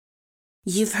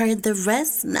You've heard the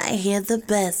rest, now hear the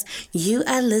best. You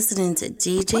are listening to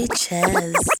DJ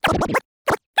Chess.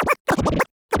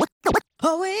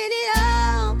 Oh, when it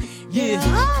all, Yeah. it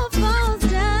all falls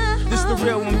down. This the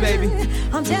real one, baby.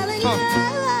 I'm telling you,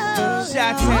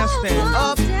 Chi-Town, stand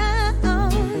up.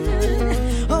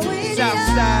 Oh, when it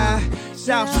Southside,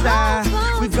 Southside,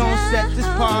 we gon' set this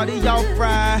party off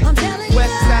right.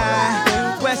 Westside,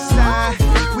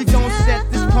 we gon' set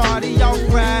this party off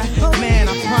right. Man,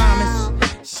 I promise.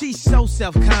 She's so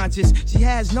self-conscious. She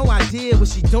has no idea what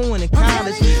she doing in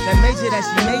college. That major that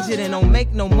she majored in don't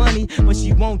make no money, but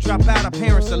she won't drop out. Her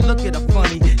parents will look at her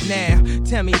funny. Now,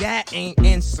 tell me that ain't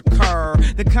insecure.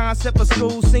 The concept of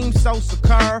school seems so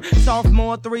secure.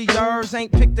 Sophomore 3 years,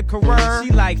 ain't picked a career.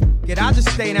 She like, it, I'll just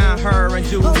stay down her and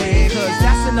do it. Cause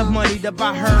that's enough money to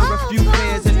buy her a few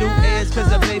pairs of new ears.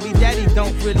 Cause her baby daddy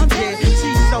don't really care.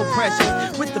 She's so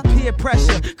precious with the peer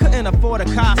pressure. Couldn't afford a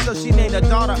car, so she named her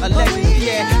daughter Alexis.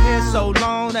 Yeah, hair so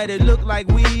long that it looked like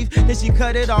weave. Then she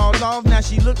cut it all off, now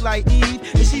she look like Eve.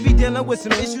 And she be dealing with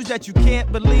some issues that you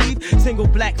can't believe. Single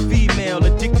black female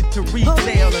addicted to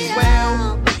retail and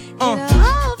well,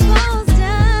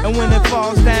 and when it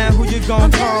falls down, who you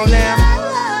gon' call now?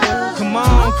 Come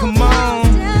on,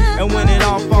 and when it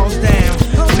all falls down,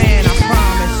 man, I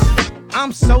promise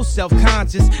I'm so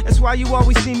self-conscious. That's why you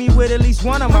always see me with at least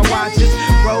one of my watches.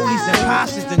 Rollies and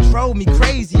Poshas done drove me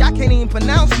crazy. I can't even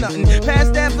pronounce nothing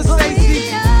past that for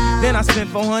Stacey. Then I spent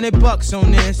 $400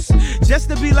 on this, just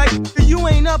to be like, you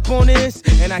ain't up on this.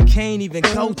 And I can't even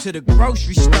go to the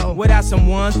grocery store without some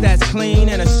ones that's clean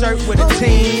and a shirt with a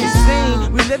team.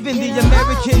 Sing, we live in the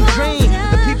American dream.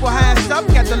 The people highest up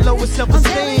got the lowest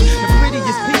self-esteem. The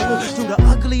prettiest people do the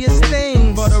ugliest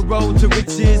things. For the road to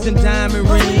riches and diamond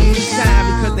rings.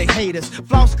 Shine because they hate us,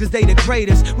 floss cause they the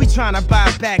greatest. We tryna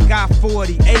buy back our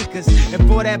 40 acres. And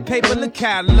for that paper, look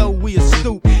how low we a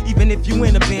stoop. Even if you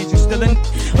in a Benz, you still in the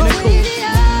coupe.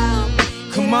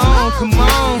 Come on,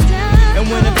 and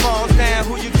when it falls down,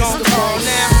 who you gon' call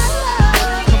now?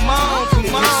 Come on,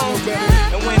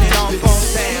 and when it all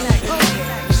falls down.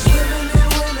 Swimming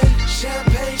and winning,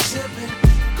 champagne sipping,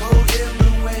 gold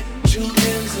giving wet,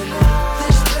 Julians and all.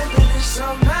 This living is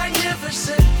so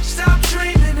magnificent, stop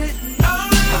dreaming it. Oh,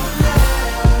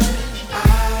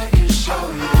 I can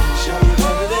show you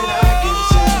better than I can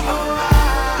tell you.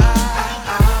 I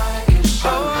can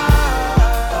show you.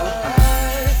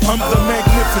 I'm the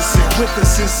magnificent with the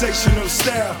sensational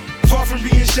style. Far from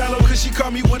being shallow, cause she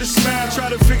caught me with a smile. Try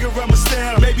to figure out my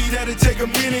style, maybe that'll take a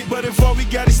minute. But if all we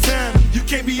got is time, you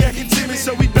can't be acting timid.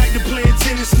 So we back to playing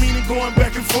tennis, meaning going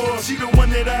back and forth. She the one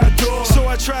that I adore, so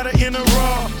I try to enter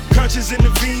raw. Conscious in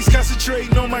the veins,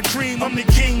 concentrating on my cream. I'm the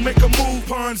king, make a move,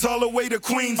 pawns all the way to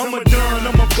Queens. I'm a Don,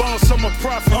 I'm a boss, I'm a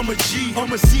prophet, I'm a G.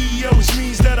 I'm a CEO, which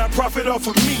means that I profit off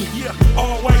of me. Yeah,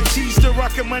 all white tees, still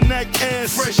rocking my neck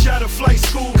ass. Fresh out of flight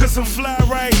school, cause I'm fly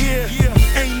right here. Yeah,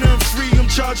 ain't nothing free, I'm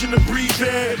charging to breathe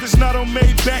air. If it's not on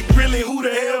Maybach, really, who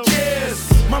the hell cares?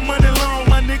 My money long,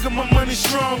 my nigga, my money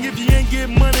strong. If you ain't get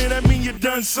money, that mean you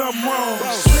done something wrong.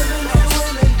 Swimming and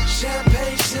winning,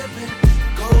 champagne sipping,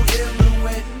 gold giving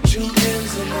wet,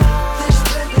 Julians and all. This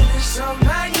living is so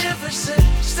magnificent,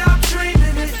 stop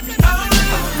dreaming it. Oh,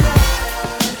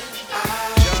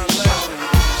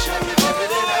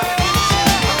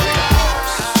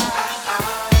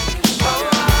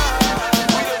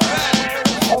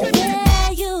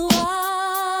 There you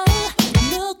are,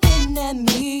 looking at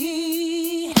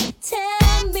me.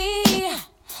 Tell me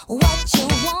what you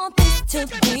want this to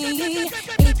be.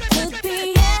 It could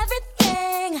be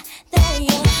everything that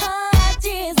your heart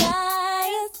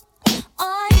desires.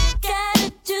 All you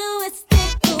gotta do is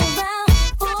stick around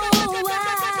for a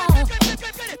while.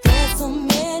 There's so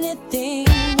many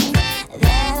things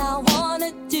that I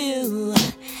wanna do.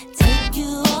 Take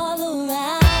you all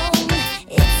around.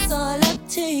 It's all up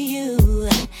to you.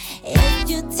 If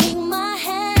you take my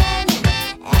hand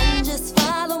and just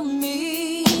follow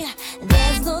me,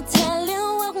 there's no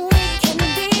telling what we can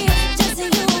be. Just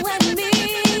you and me,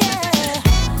 yeah. I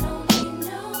don't need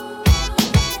no one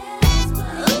else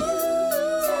but you.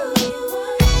 Tell me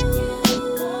what you want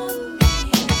me to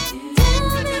do. Tell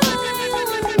me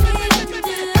what you want me to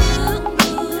do.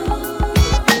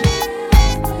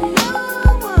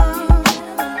 No one.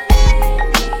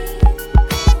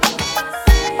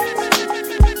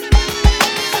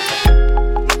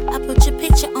 I put your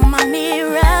picture on my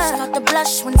mirror. Start to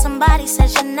blush when somebody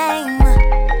says your name.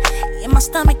 In my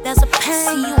stomach there's a pain.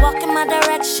 See you walk in my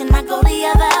direction, I go the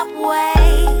other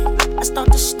way. I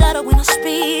start to stutter when I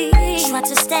speak. Try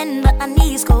to stand but my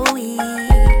knees go weak.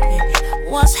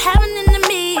 What's happening to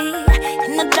me?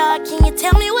 In the dark, can you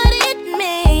tell me what it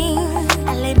means?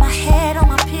 I lay my head on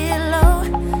my pillow.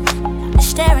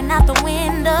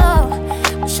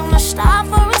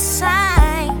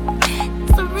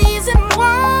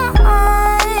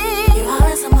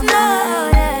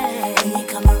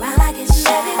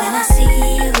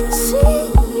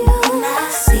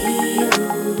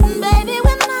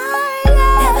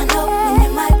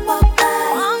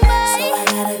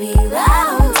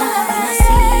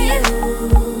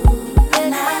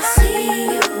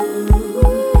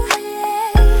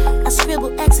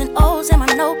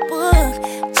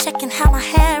 notebook, checking how my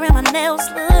hair and my nails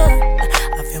look.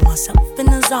 I feel myself in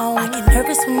the zone. I get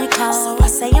nervous when you call, so I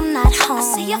say I'm not home. I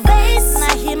see your face and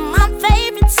I hear my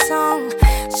favorite song.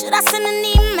 Should I send an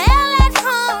email at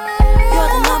home? You're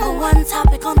the number one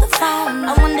topic on the phone.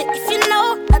 I wonder if you know,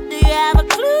 or do you have a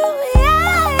clue?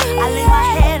 Yeah. I lay my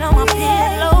head on my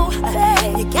pillow.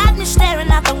 You got me staring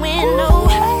out the window.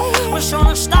 We're showing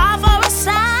a star for a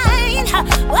sign.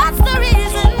 What's the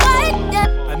reason why?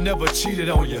 I never cheated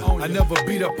on you, I never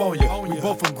beat up on you. We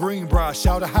both from Greenbrier,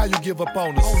 shout out how you give up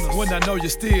on us. When I know you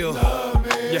still,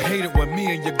 you hate it when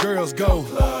me and your girls go.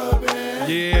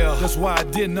 Yeah, that's why I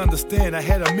didn't understand. I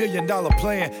had $1 million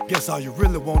plan. Guess all you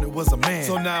really wanted was a man.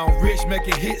 So now I'm rich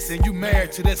making hits and you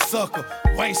married to that sucker,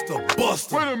 waster,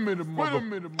 buster. Wait a minute,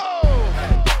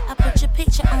 Oh. I put your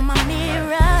picture on my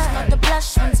mirror. Start to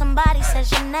blush when somebody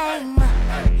says your name.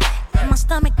 In my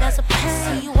stomach there's a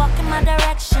pain. See you walk in my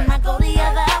direction, I go the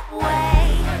other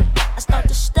way. I start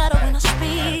to stutter when I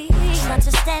speak. Try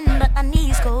to stand but my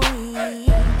knees go weak.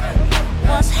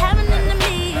 What's happening to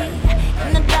me?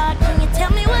 In the dark, can you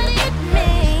tell me what it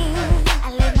means? I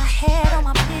lay my head on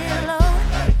my pillow.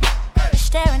 You're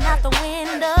staring out the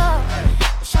window.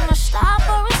 You're trying to stop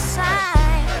for a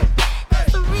sign.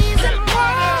 The reason why.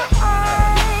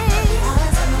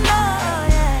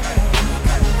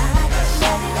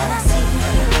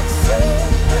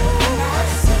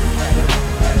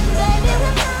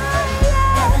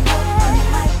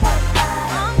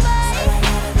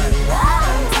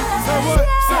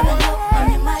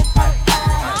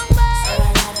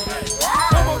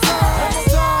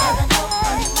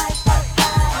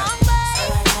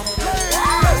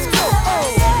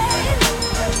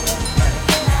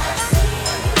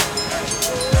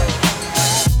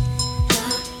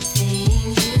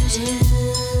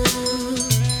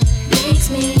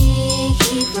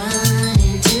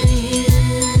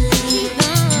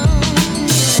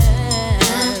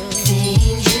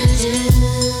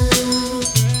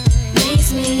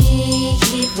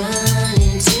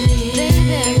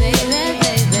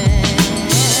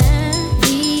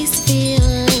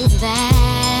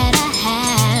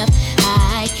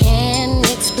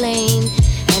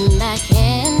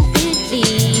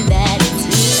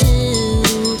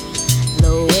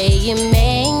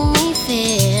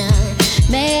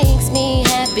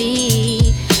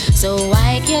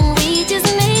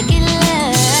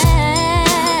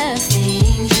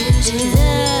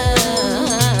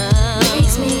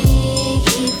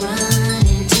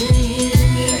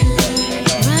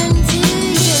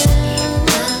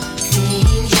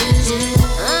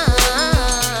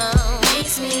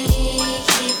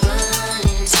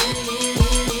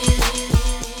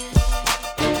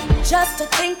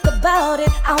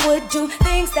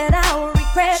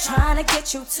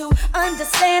 You to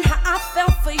understand how I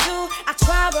felt for you. I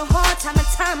tried real hard time and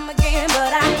time again,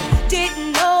 but I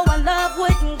didn't know our love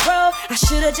wouldn't grow. I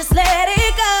should've just let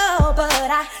it go,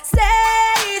 but I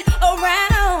stayed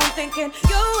around thinking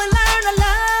you would learn to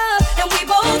love, and we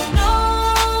both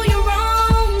know you're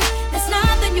wrong. There's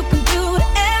nothing you can do to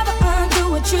ever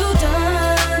undo what you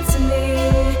done to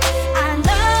me. I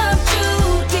loved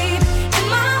you deep in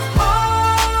my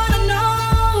heart. I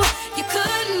know you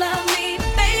couldn't love me.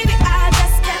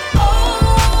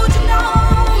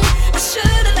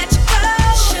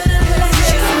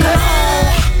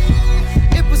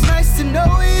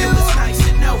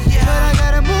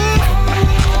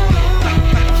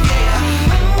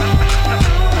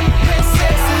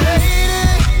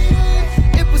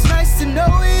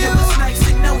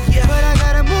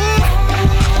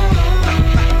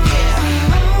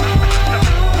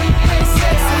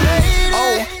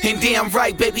 Damn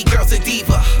right, baby girl's a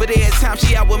diva. But every time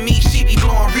she out with me, she be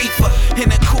blowing reefer. In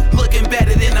the coupe looking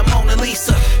better than the Mona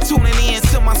Lisa. Tuning in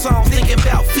to my songs, thinking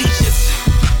about features.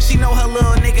 She know her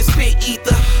little nigga spit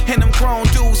ether. And them grown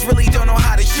dudes really don't know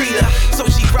how to treat her. So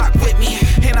she rock with me,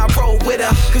 and I roll with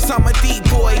her. Cause I'm a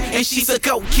D-boy, and she's a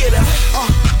go-getter.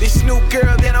 This new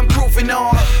girl that I'm proving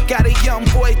on. Got a young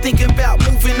boy thinking about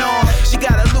moving on. She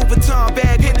got a Louis Vuitton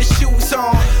bag and the shoes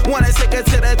on. Wanna take her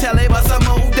to the telly, but some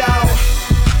old dog.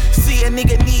 See a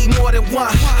nigga need more than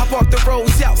one. I walk the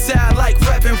roads outside like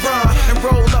rap and run. And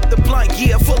roll up the blunt,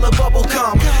 yeah, full of bubble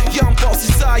gum. Young boss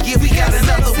inside, yeah, we got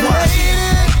another one.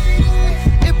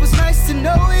 It was nice to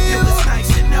know you. It was nice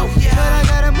to know you. But I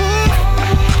gotta move.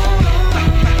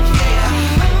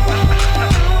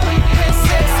 Hey,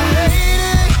 sexy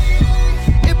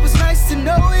lady. It was nice to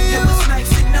know you. It was nice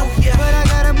to know you. But I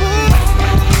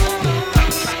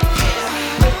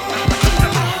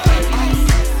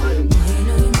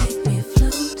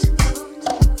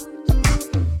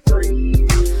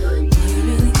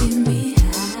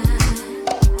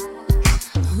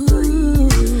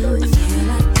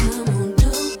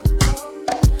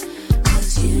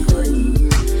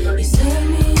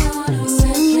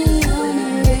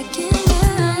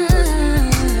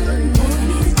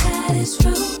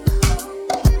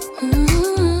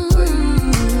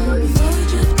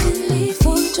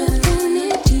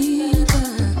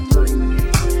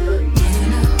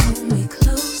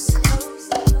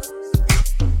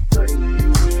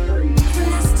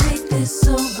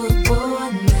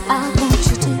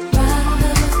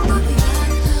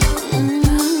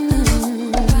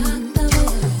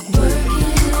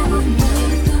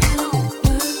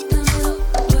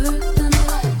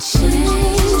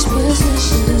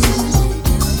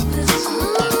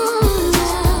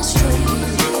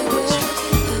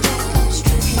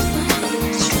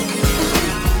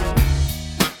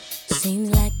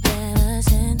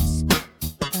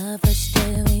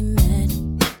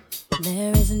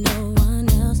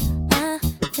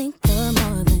think you're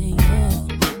more than you.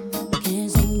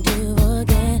 Can't seem to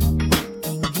forget.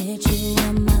 Can't get you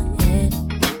out my head.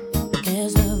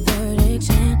 There's the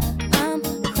verdict and I'm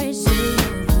crazy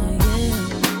over you.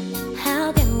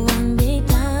 How can one be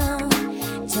down?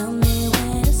 Tell me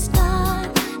where to start.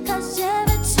 'Cause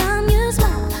every time you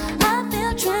smile, I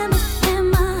feel tremors in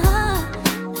my heart.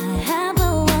 I have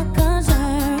a one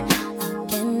concern. I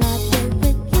cannot live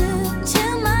with you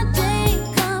till my day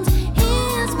comes.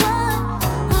 Here's what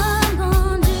I'm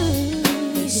gonna do.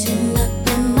 We sitting up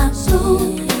in my room,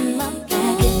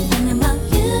 thinking about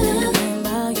you.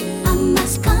 I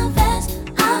must confess,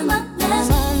 I'm a mess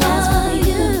for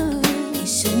you. We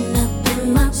sitting up in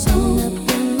my room,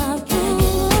 thinking about you.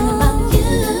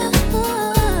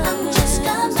 I'm just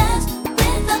a mess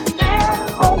with a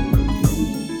girl.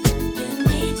 You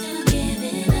need to give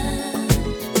it up.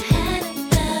 Had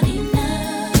about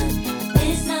enough.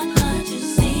 It's not hard to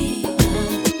see.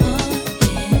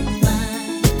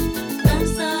 I'm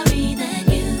sorry that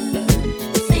you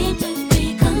seem to be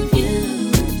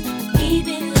confused. He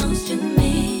belongs to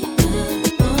me.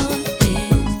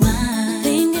 I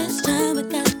think it's time we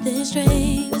got this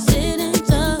straight. We're sitting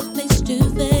talk face to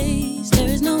face.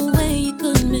 There's no way you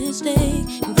could mistake.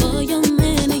 And for your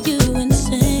man, are you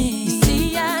insane? You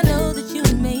see, I know that you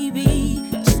may be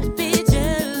just a bit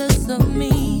jealous of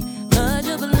me, but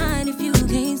you're blind if you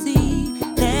can't see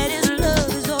that his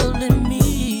love is all in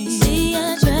me. See,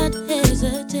 I tried to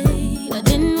hesitate. I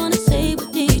didn't wanna say what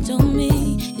he told me.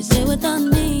 You said without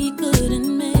me you couldn't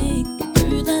make it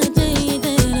through the day.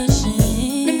 That a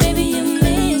shame. And baby, you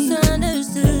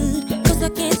misunderstood. 'Cause I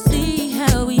can't see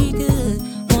how we could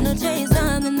wanna taste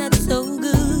something that's so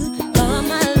good. All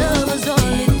my love was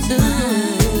all it took.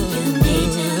 You need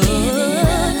to give it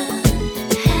up.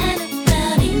 Had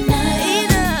about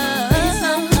enough. It's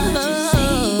not hard to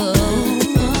see.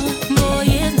 Boy,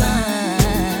 it's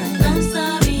mine. I'm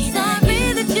sorry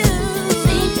that you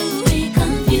seem to be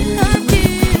confused.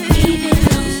 He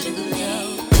belongs to me.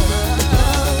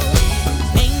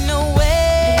 Ain't no way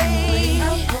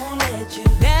I'm gonna let you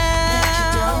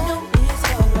down. It's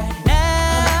alright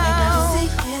now. Say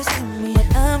yes to me,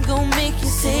 I'm gonna make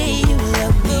you say you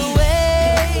love me. The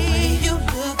way you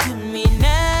look to me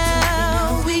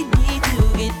now, we need to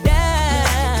get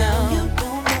down. You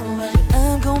don't know what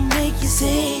I'm gonna make you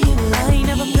say you love me. I ain't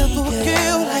never felt for a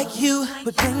girl like you,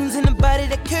 with brains in a body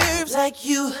that curves like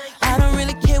you. I don't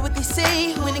really care what they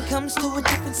say when it comes to a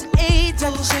difference in age. I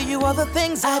can show you all the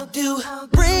things I do.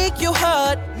 Break your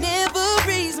heart, never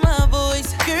raise my voice.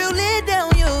 Girl, lay down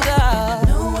your guard.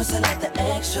 No one's a lot the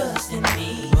extras in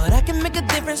me, but I can make a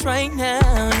difference right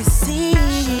now. You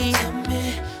see, tell me,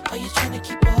 are you trying to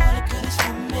keep all the goodness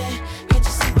from me? Can't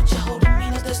you see what you're holding me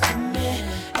like this to me?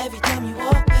 Every time you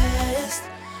walk past,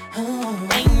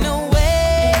 ain't no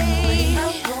way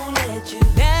I'm gonna let you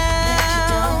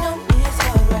down. It's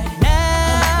alright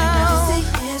now. Say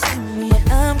yes to me,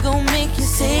 I'm gonna make you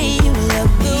say you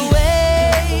love me. The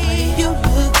way you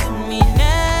look to me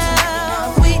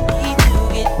now, we need to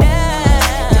get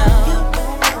down. You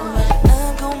don't know what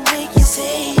I'm gonna make you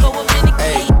say. Go a minute,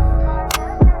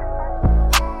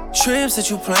 Trips that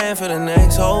you plan for the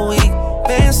next whole week.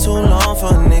 Bands too long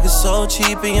for a nigga so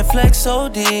cheap. And your flex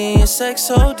OD, your sex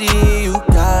OD. You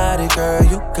got it, girl,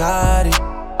 you got it.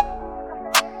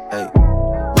 Hey,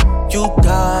 you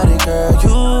got it, girl,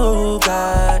 you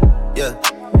got it. Yeah,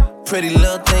 pretty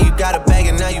little thing, you got a bag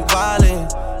and now you wildin'.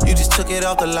 You just took it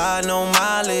off the line, no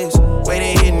mileage. Way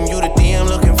they hitting you, the DM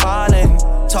looking violent.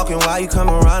 Talking while you come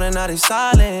around and now they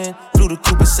silent. Blew the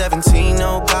coupe at 17,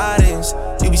 no guidance.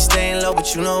 You be staying low,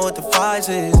 but you know what the price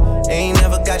is. Ain't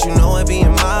never got you know it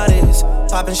being modest.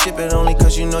 Poppin' shit, but only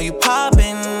 'cause you know you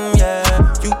poppin', yeah.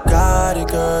 You got it,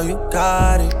 girl, you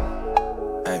got it.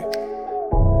 Hey.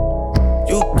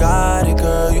 You got it,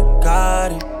 girl, you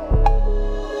got it.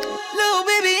 Little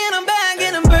baby in a bag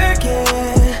and a Birkin.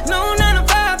 No 9 to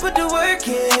 5, put the work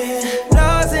in.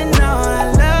 Laws and all,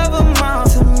 I love them all.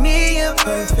 To me, you're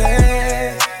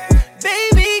perfect.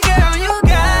 Baby girl, you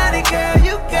got it, girl.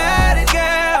 You got it,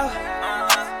 girl.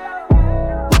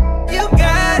 You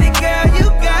got it, girl. You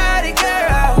got it,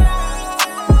 girl.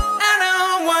 I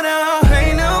don't wanna play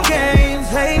no games,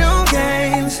 play no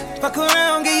games. Fuck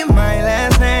around, give you my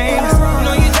last name. You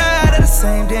know you tired of the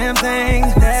same damn thing.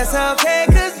 That's okay,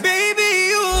 'cause baby,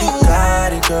 you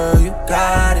got it, girl, you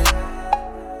got it.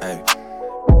 Hey.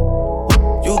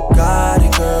 You got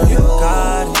it, girl, you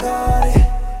got it.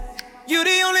 You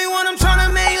the only one I'm tryna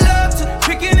make love to,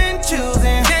 picking and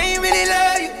choosing. They ain't really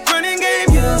love you, running game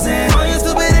using. All your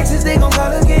stupid exes, they gon'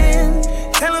 call again.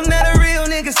 Tell them that a real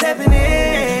nigga stepping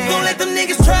in. Don't let them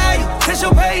niggas try you, test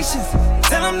your patience.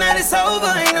 Tell them that it's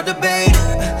over, ain't no debate.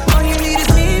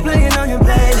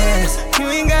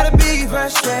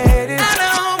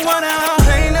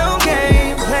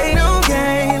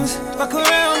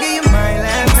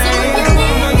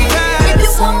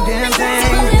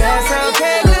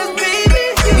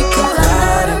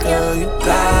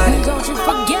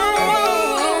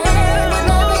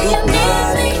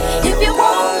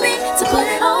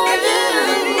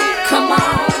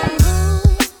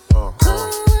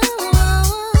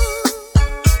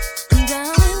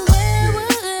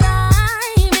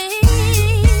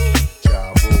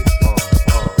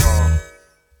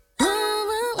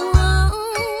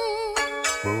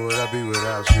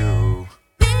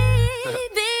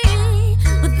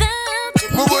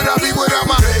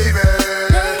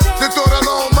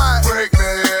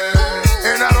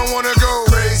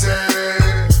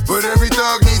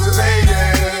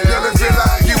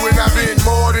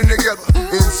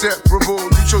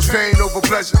 for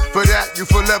pleasure. For that, you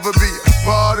forever be a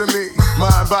part of me.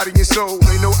 Mind, body, and soul,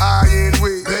 ain't no I in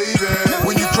we. Baby,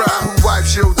 when you cry, who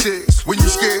wipes your tears? When you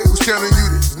scared, who's telling you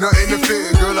there's nothing to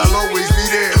fear? Girl, I'll always be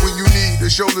there when you need a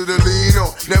shoulder to lean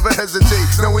on. Never hesitate,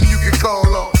 knowing you can call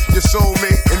on your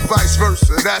soulmate and vice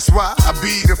versa. That's why I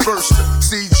be the first to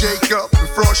see Jacob and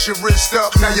frost your wrist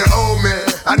up. Now you're old man,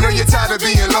 I know you're tired of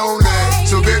being lonely.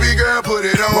 So baby girl, put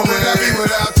it on. What would I be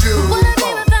without you?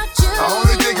 I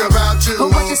only think about you. But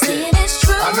what you're saying is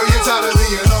true. I know you're tired of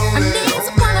being lonely.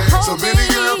 So baby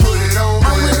girl, put it on.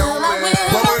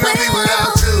 What would I be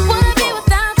without you?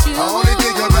 I only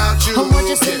think about you. But what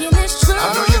you're saying is true.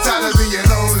 I know you're tired of being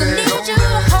lonely.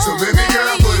 So baby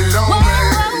girl, put it on.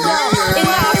 And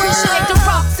I appreciate the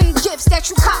rocks and gifts that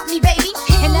you caught me, baby.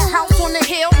 In the house on the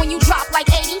hill when you drop like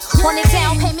 80. On the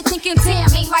down payment thinking,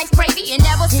 damn, ain't life gravy. And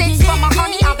ever since from my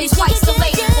honey, I've been twice the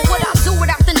lady. But what I do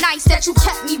without the nights that you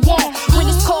kept me warm. When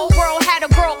this cold world had a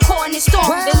girl caught in the storm.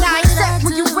 Then I accept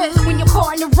when you with, when you're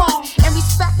caught in the wrong. And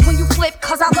respect when you flip,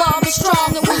 cause our love is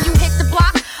strong. And when you hit the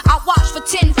block, I watch for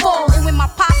tenfold. And when my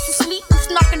pops asleep, you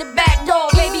snuck in the back door.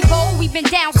 Baby boy, we've been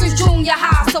down since junior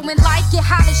high. So when life get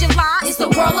hot as your lie, it's the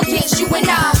world against you and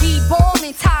I. We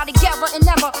ballin', tied together and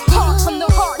never heart from the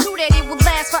heart. Knew that it would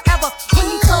last forever. When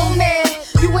you told me,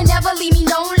 you would never leave me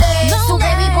lonely. So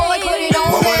baby boy, put it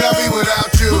on. What would I be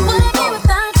without you?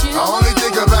 I only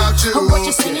think about you. But what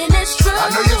you're saying is true. I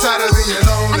know you're tired of being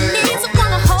lonely.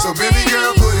 So baby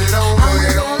girl, put it on.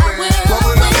 What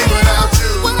would I be without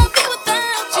you? I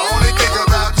only think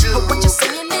about you. But what you're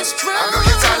saying is true. I know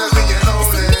you're tired of being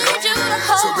lonely.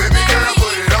 So baby girl,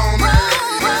 put it on.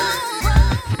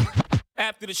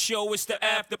 After the show, it's the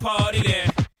after party then.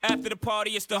 After the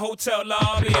party, it's the hotel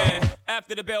lobby then.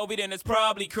 After the Belvy, then it's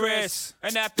probably Chris.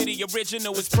 And after the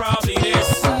original, it's probably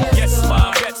this. Yes,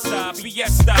 my Bed-Stuy,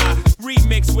 Fiesta.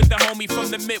 Remix with the homie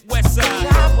from the Midwest side.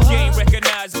 Game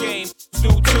recognized, game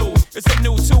do too. It's a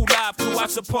new 2 live crew, I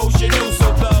suppose you knew.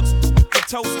 So loves the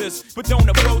toasters, but don't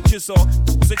approach us or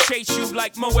to chase you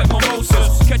like Mo at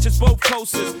Mimosas. Catch us both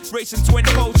coasters, racing twin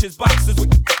coaches, boxers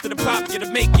with to the pop you to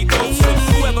make you closer.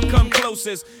 Whoever come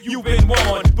closest, you've been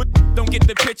warned, but don't get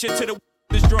the picture to the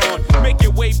is drawn. Make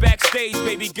your way backstage,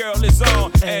 baby girl is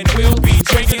on, and we'll be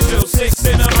drinking till 6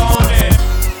 in the morning.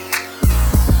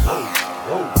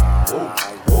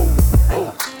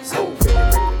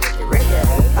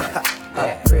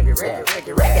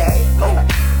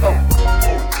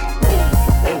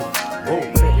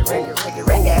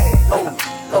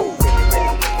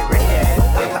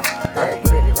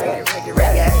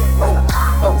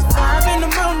 I've been the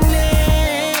morning,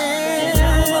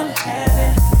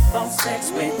 having phone sex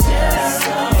with you.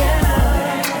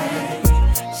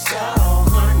 So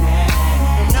honey,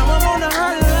 now I'm on the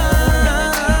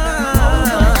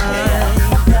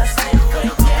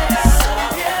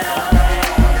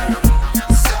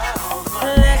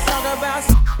let's talk about.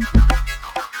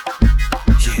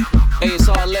 Hey, it's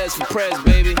all Les from Prez,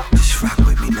 baby. Just rock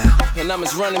with me now. And I'm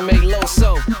as running mate low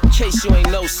so, in case you ain't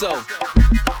know so.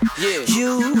 Yeah.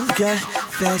 You got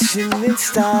fashion and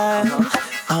style.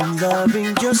 I'm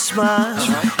loving your smile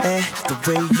and the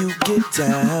way you get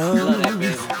down. Love that,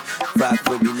 baby. Rock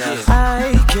with me now.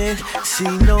 I can't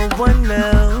see no one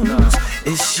else.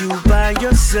 It's you by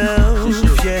yourself,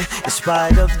 yeah, in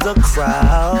spite of the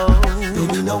crowd.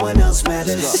 Baby, no one else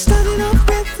matters. Started off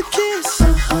with a kiss,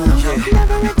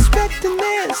 never expecting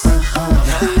this.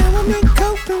 And now I'm in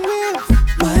coping with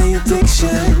my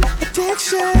addiction.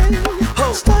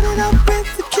 Started off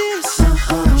with a kiss,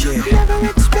 never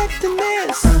expecting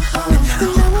this.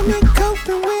 And now I'm in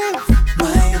coping with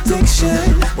my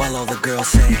addiction. While all the girls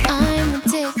say, I'm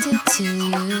addicted to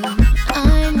you.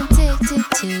 I'm addicted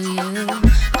to you.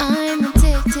 I'm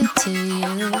addicted to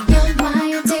you. You're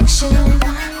my addiction.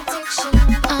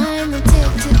 I'm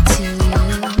addicted to you.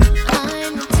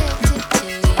 I'm addicted to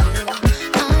you.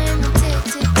 I'm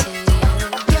addicted to you.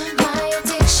 You're my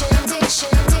addiction.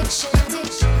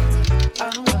 I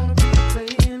don't wanna be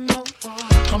playing no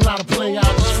more. I'm not a player, I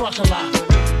just fuck a lot.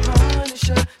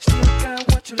 Punisher, still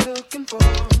got what you're looking for.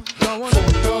 Don't wanna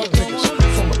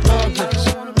From a thug niggas.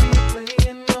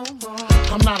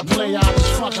 I'm not a player, I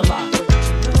just fuck a lot.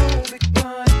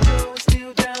 Hey,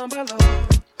 yo,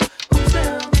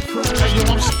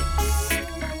 I'm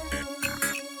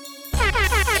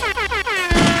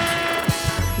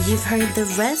You've heard the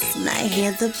rest, now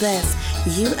hear the best.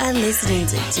 You are listening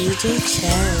to DJ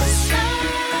Chaz.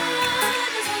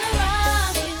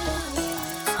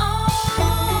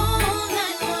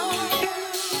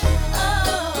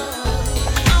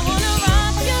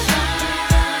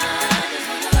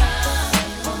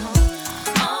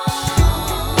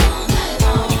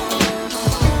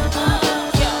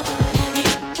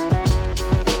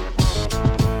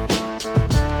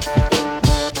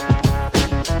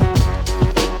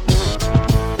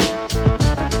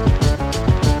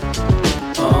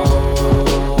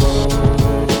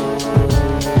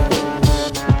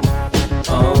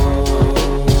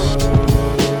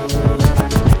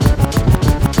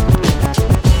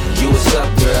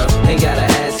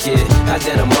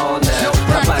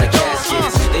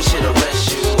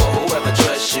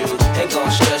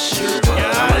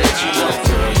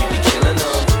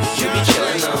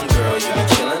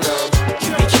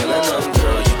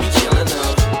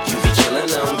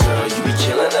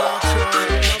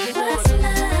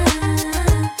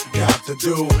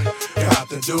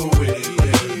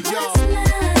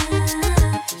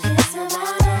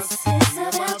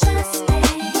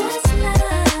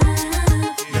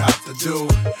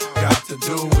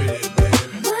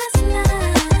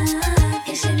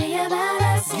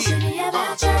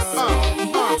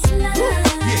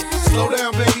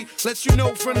 This you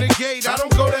know from the gate, I don't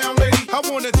go down, lady. I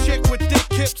want a chick with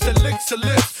thick hips and licks her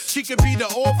lips. She could be the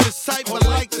office type, but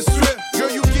like the strip. Girl,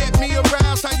 you get me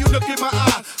aroused, how you look in my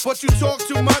eye. But you talk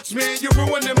too much, man, you're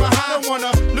ruining my high. I don't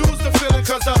wanna lose the feeling,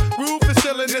 cause the roof is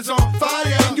ceiling is on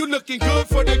fire. And you looking good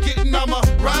for the getting, I'm a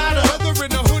rider. Whether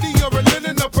in a hoodie or a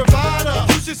linen, a provider.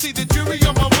 You should see the jury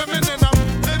on my women, and I'm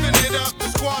living it up. The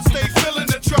squad stay filling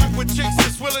the truck with chicks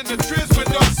that's willing to trizz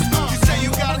with us. You say you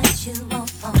got what you want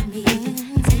from me.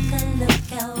 Take a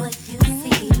look at what you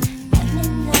see. Let me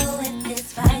know if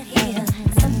this right here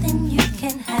something you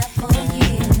can have for a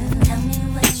year. Tell me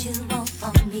what you want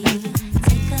from me.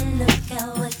 Take a look at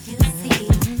what you see.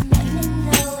 Let me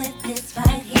know if this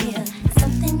right here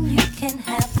something you can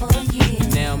have for a year.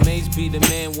 Now Mace be the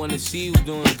man, wanna see you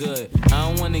doing good. I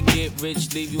don't wanna get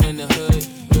rich, leave you in the hood.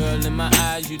 Girl, in my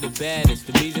eyes, you the baddest.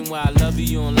 The reason why I love you,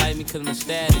 you don't like me cause my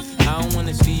status. I don't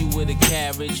wanna see you with a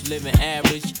carriage, living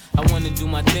average. I wanna do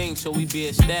my thing so we be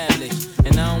established.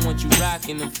 And I don't want you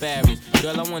rocking the fabrics.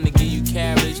 Girl, I wanna give you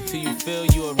carriage till you feel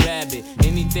you a rabbit.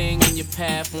 Anything in your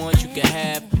path, once you can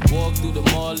have. Walk through the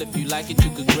mall, if you like it,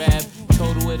 you could grab.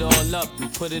 Total it all up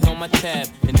and put it on my tab.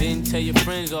 And then tell your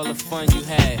friends all the fun you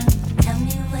had. Tell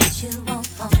me what you want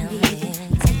from me.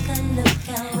 Take a look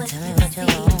at what you see.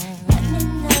 Let me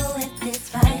know if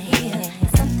this right here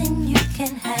something you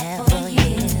can have for a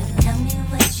year. Tell me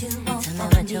what you want from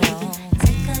me.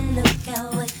 Take a look at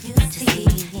what you see.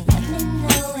 Let me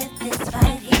know if this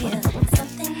right here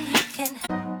something you can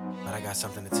have. But I got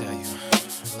something to tell you.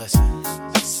 Listen.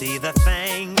 See, the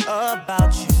thing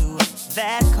about you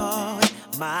that caught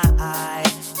my eye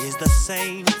is the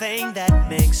same thing that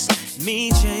makes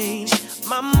me change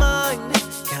my mind.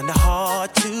 Kinda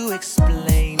hard to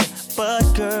explain, but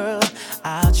girl,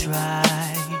 I'll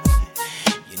try.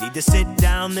 You need to sit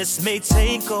down, this may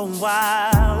take a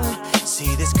while.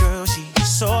 See this girl, she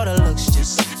sorta looks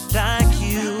just like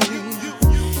you.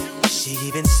 She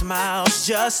even smiles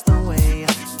just the way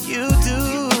you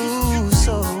do.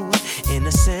 So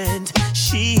innocent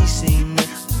she seemed,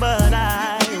 but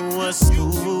I was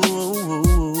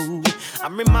schooled.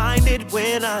 I'm reminded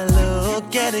when I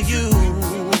look at you,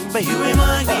 but you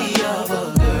remind me of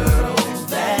a girl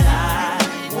that I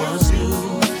once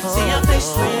knew. See your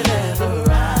face whenever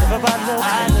I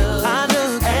look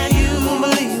at you.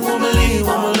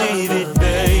 Won't believe it,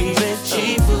 baby.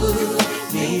 She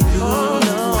put me through.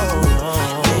 No.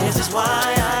 This is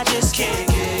why I just can't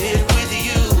get with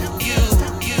you.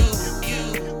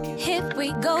 Here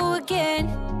we go again.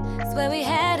 Swear we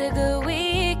had a good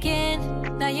weekend.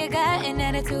 Now you got an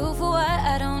attitude for what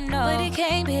I don't know, but it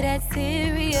can't be that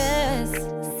serious.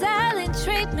 Silent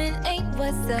treatment ain't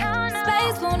what's up.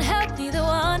 Space won't help neither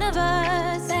one of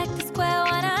us. Back to square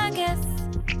one, I guess.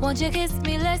 Won't you kiss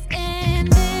me? Let's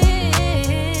end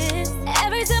this.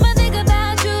 Every time I think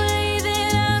about you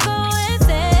leaving, I go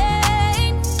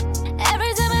insane.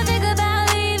 Every time I think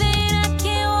about leaving, I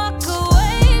can't walk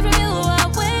away from you. I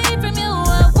wait from you,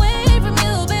 I wait from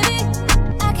you, baby.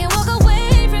 I can't walk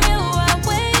away from you. I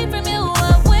wait from you,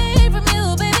 I wait from you,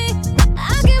 baby. I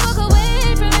can't walk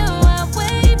away from you. I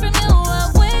wait from you, I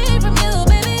wait from you,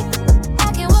 baby.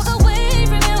 I can't walk away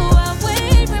from you. I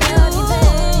wait from you,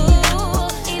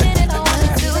 even if I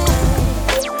wanted to.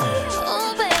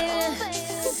 Oh, baby.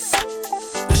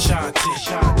 Ashanti.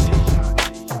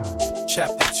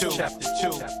 Chapter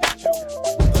 2.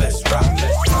 Let's rock.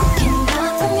 Can you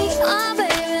ride for me, oh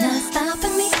baby? Not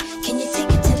stopping me. Can you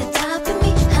take it to the top of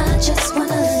me? I just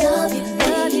wanna love you,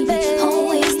 baby.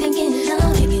 Always thinking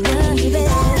of you, baby.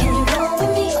 Can you roll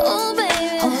with me, oh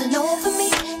baby? All over me.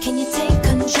 Can you take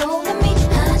control of me?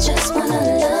 I just wanna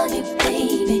love you,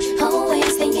 baby.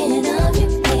 Always thinking of you,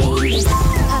 baby.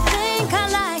 I think I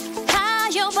like how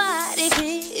your body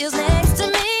feels next to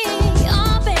me.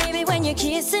 Oh baby, when you're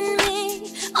kissing me.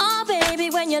 Oh baby,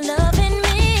 when you're loving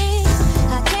me.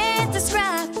 I can't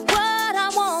describe what I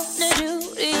wanna do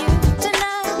to you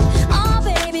tonight. Oh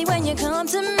baby, when you come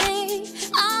to me,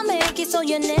 I'll make it so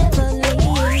you never leave.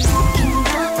 Can you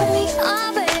ride for me?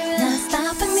 Oh baby, not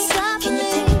stopping me. Can you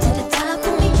take it to the top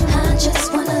of me? I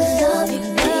just wanna love you,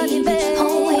 baby.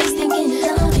 Always thinking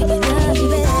of you, baby.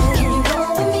 Can you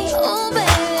roll with me? Oh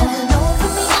baby, all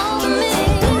over me. Can you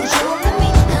take control of me?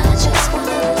 I just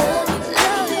wanna love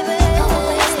you, baby.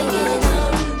 Always thinking of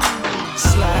you.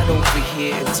 Slide over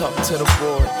here and talk to the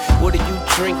boy. What are you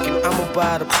drinking? I'ma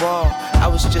buy the bar. I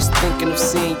was just thinking of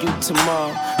seeing you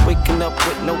tomorrow. Waking up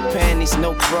with no panties,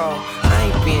 no bra. I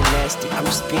ain't being nasty, I'm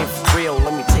just being for real.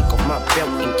 Let me take off my belt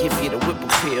and give you the whip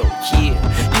appeal. Yeah,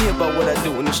 you hear about what I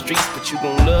do in the streets, but you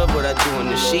gon' love what I do in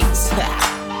the sheets.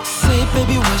 Say,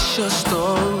 baby, what's your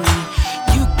story?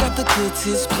 You got the goods,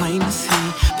 it's plain to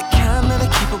see. The kind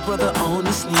that'll keep a brother on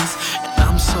his knees. And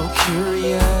I'm so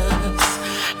curious.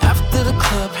 After the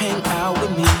club, hang out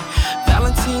with me.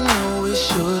 Valentino is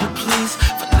sure to please.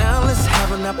 For now, let's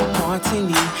have an apple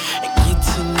martini and get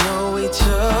to know each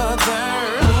other.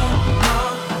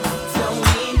 Tell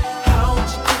me how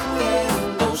you do that in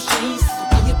those sheets.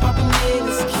 When you're popping in,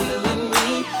 it's killing me.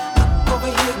 Look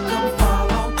over here, come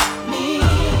follow me.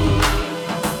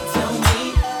 Tell me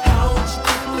how you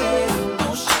do that in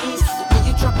those sheets. When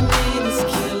you're dropping in, it's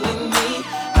killing me.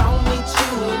 I'll meet you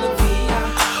in the VI.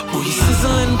 Boy, you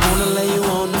sizzling, wanna lay you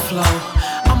on the floor.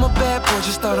 I'm a bad boy,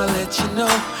 just thought I'd let you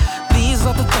know. These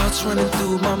are the thoughts running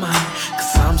through my mind,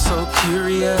 cause I'm so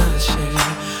curious,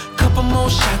 yeah. Couple more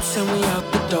shots and we out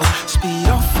the door. Speed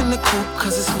off in the coupe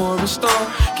cause it's more in store.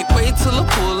 Can't wait till I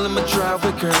pull in my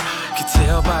driveway, girl. Can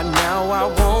tell by now I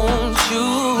want you,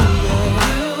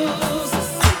 yeah. You's a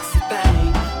sexy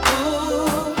thing.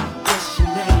 Ooh, what's your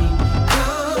name?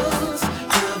 Cause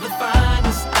you're the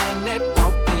finest thing that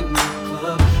walked in the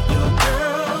club. Your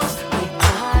girls, they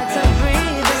hard to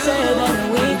breathe, they say that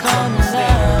we call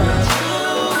love.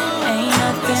 Ain't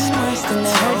nothing worse than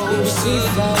the hurt you receive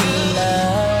from love.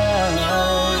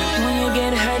 When you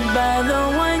get hurt by the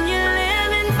one you're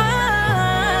living for,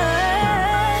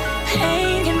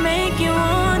 pain can make you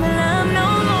wanna love no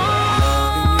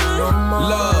more.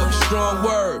 Love, strong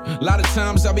word. A lot of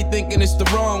times I be thinking it's the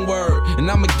wrong word. And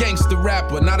I'm a gangster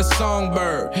rapper, not a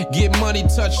songbird. Get money,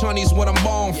 touch honey's what I'm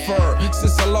born for.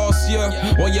 Since I lost you,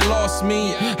 or you lost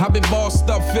me, I've been bossed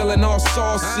up, feeling all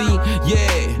saucy.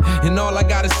 Yeah, and all I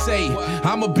gotta say,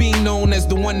 I'ma be known as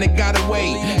the one that got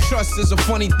away. Trust is a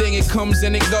funny thing, it comes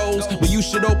and it goes. But you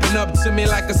should open up to me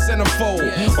like a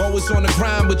centerfold. Always on the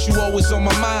grind, but you always on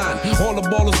my mind. All the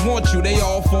ballers want you, they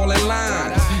all fall in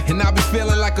line. And I be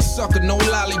feeling like a sucker, no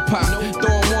lollipop.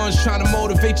 Throwing ones trying to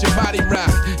motivate your body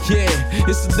rock. Yeah,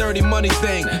 it's a dirty money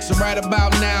thing. So right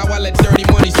about now, I let dirty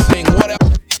money sing. What up?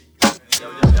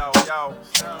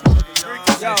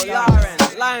 Yo, Lauren,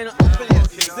 line up, please.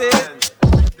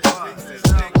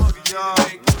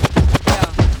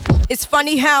 It's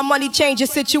funny how money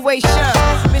changes situation.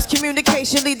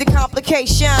 Miscommunication lead to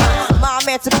complication. My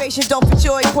emancipation don't fit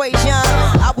your equation.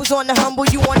 I was on the humble,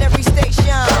 you on every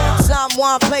station.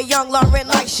 Someone play young Lauren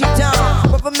like she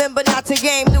done, but remember not to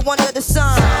game the one under the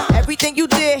sun. Everything you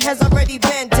did has already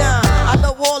been done. I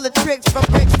know all the tricks from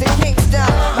bricks to Kingston.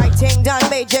 Like Ting Dun,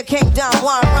 Major Kingdom,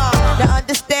 one wrong. To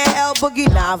understand L Boogie,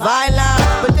 not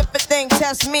violent. But if a thing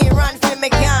test me, run for me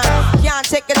gun. Can't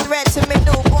take a threat to me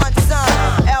newborn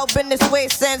son. L been this way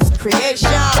since creation.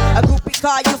 A groupie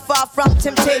call you far from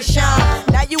temptation.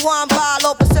 Now you on ball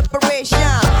over separation.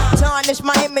 Tarnish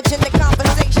my image in the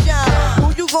conversation.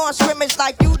 Who you gon' scrimmage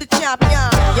like you the champion?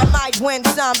 You might win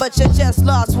some, but you just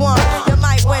lost one. You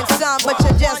might win some, but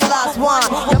you just lost one.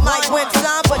 You might win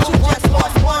some, but you just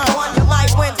lost one. You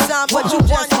might win some, but you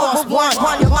just lost one.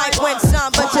 You might win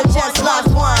some, but you just lost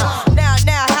one.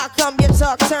 Now, how come your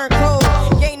talk turn cold?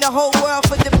 Gain the whole world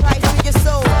for the price of your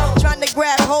soul. Trying to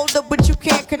grab hold of what you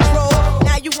can't control.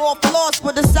 Now you all lost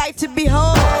with a sight to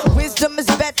behold. Wisdom is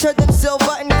better than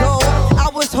silver and gold. I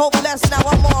was hopeless, now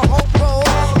I'm on hope roll.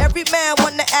 Every man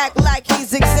wanna act like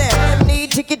he's exempt.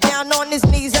 Need to get down on his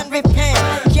knees and repent.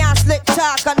 Can't slick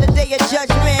talk on the day of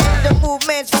judgment. The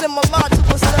movement's similar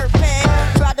to a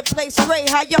serpent. Try to play straight,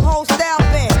 how your whole style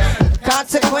been.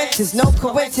 Consequences, no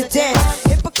coincidence.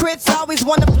 Hypocrites always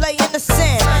wanna play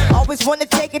innocent. Always wanna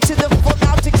take it to the full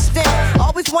out extent.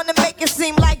 Always wanna make it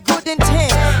seem like good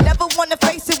intent. Never wanna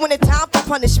face it when it's time for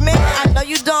punishment. I know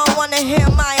you don't wanna hear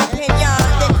my opinion.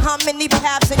 There come many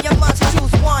paths and you must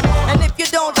choose one. And if you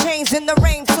don't change, then the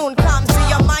rain soon comes. So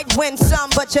you might win some,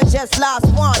 but you just lost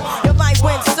one. You might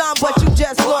win some, but you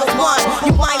just lost one.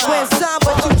 You might win some,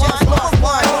 but you just lost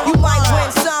one. You might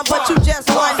win some, but you just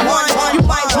lost one. You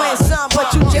might win some,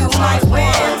 but you just might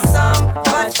win some,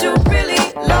 but you really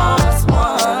lost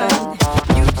one.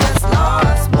 You just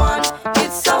lost one.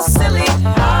 It's so silly.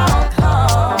 How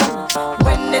come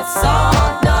when it's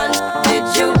all done, did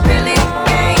you really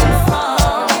gain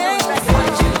from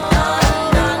what you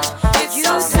done? It's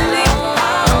so silly.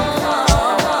 How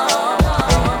come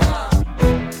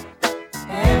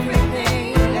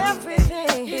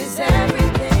everything is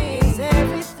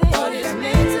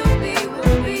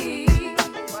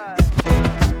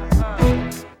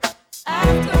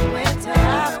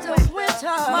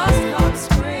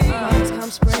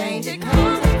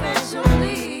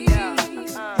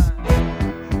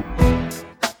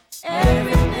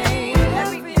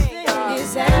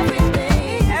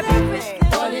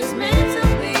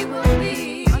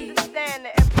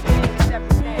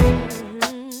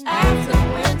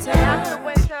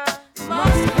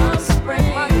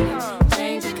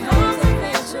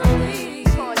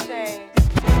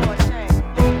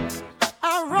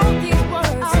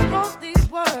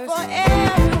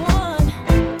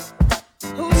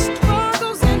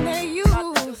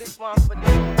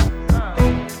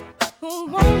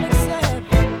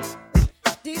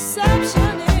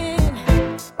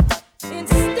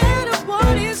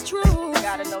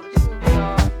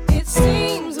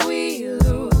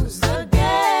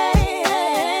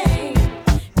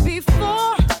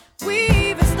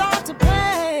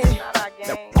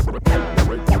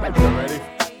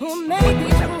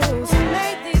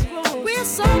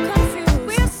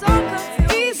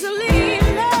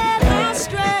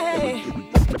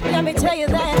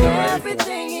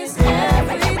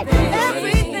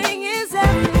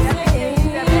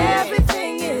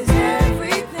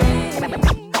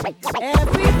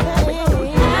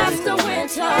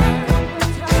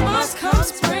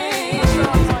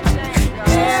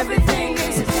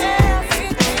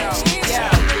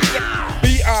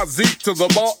B-I-Z to the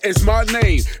ball is my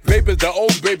name. Baby's the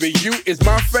old baby, you is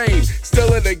my fame.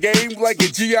 Still in the game like a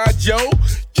G.I. Joe.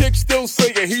 Kick still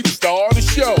singing, he the star of the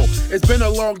show. It's been a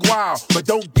long while, but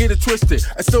don't get it twisted.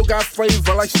 I still got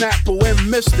flavor like Snapple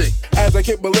and Mystic. As I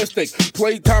get ballistic,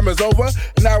 playtime is over.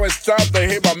 Now it's time to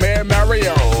hit my man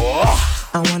Mario.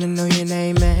 I wanna know your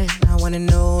name, man. I wanna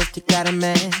know if you got a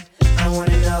man. I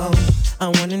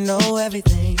wanna know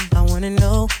everything. I wanna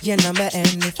know your number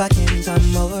and if I can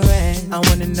come over and I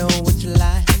wanna know what you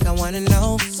like. I wanna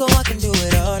know so I can do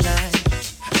it all night.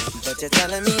 But you're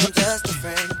telling me I'm just a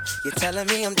friend. You're telling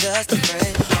me I'm just a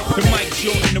friend. The Mike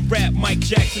Jordan, the rap, Mike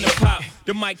Jackson, the pop.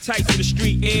 The Mike Tyson, the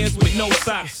street airs with no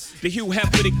socks. The Hugh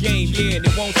Hef of the game, yeah, and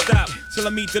it won't stop. Till I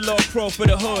meet the Lord Pro for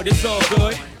the hood, it's all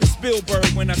good. It's Spielberg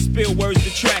when I spill words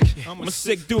to track. I'm a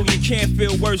sick dude, you can't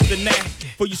feel worse than that.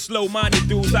 For you slow-minded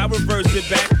dudes, I reverse it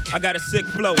back. I got a sick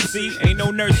flow, see, ain't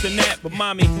no nurse in that. But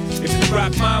mommy, if you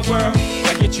rock my world,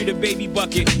 I get you the baby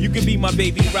bucket. You can be my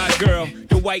baby rock girl.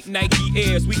 The white Nike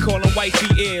Airs, we call them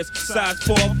wifey Airs. Size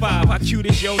 4 or 5, how cute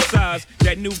is your size?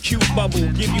 That new cute bubble,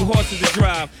 give you horses to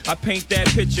drive. I paint that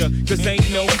picture, cause ain't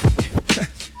no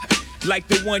like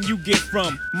the one you get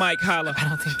from Mike Holler. I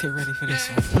don't think they're ready for this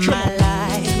one. My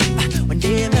life will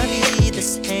never be the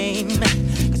same.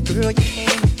 Cause girl, you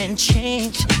came and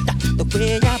changed the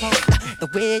way I walk, the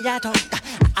way I talk.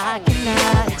 I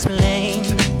cannot explain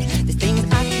the things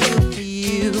I feel for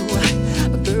you.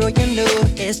 But girl, you know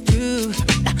it's true.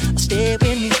 Stay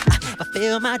with me,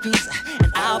 fulfill my dreams,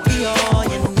 and I'll be all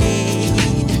you need.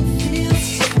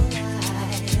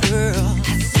 Girl,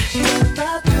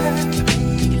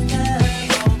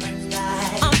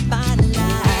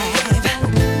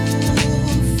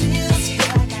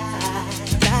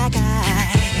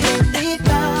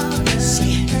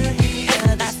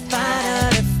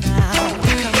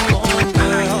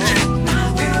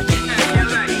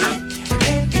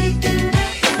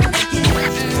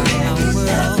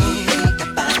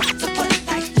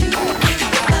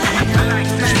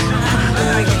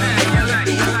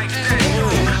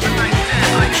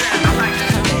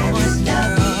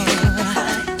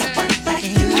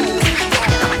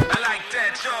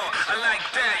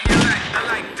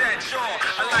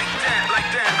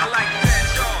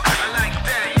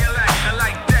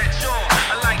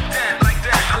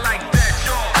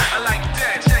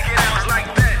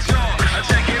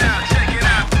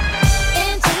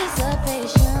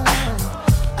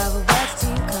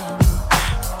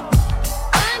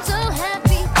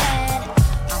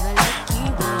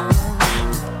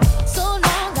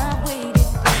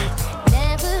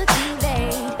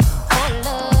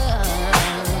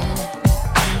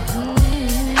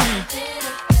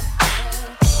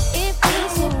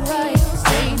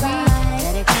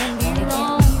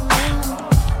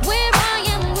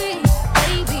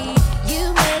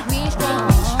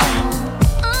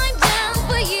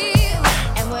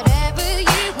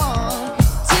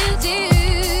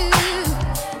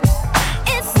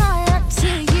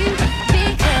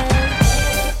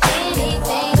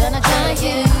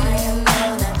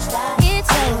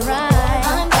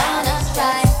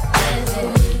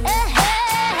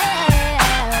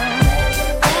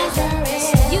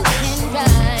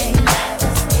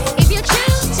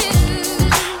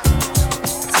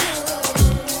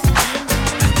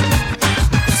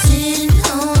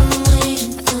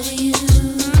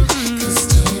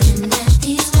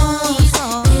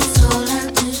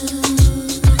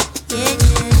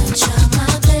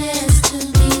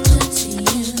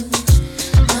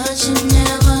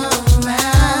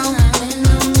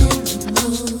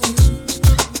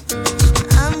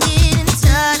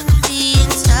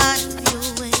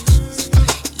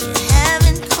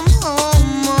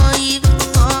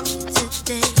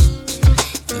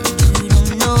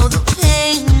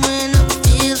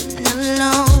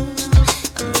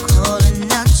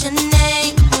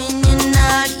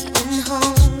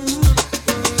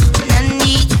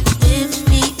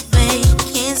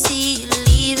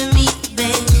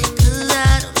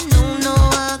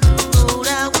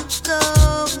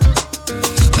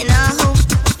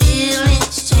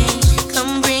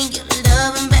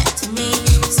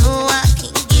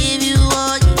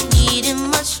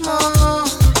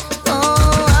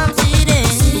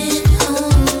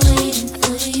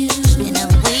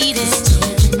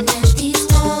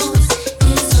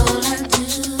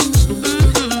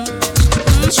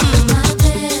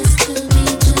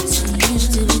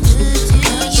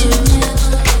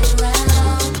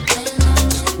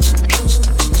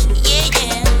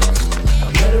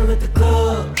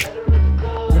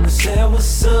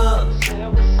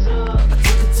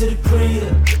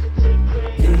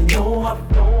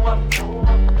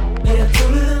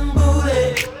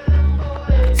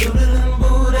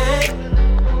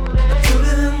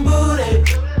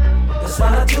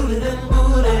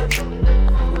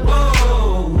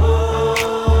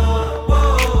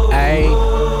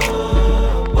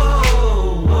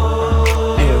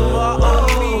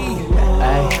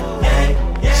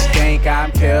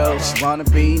 she wanna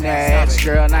be next.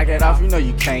 Girl, knock it off, you know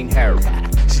you can't have it.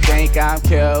 She think I'm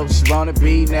cute, she wanna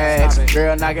be next.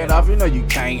 Girl, knock it off, you know you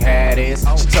can't have this.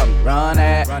 She told me run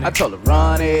that, I told her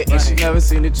run it. And she never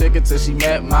seen the chick until she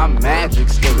met my magic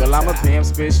stick. Girl, I'm a PM,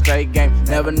 spit straight game,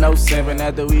 never no simping.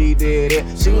 After we did it,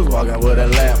 she was walking with her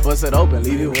left, bust it open,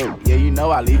 leave it with. Yeah, you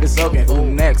know I leave it soaking. Who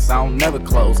next? I don't never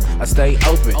close, I stay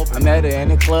open. I met her in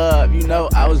the club, you know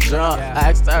I was drunk. I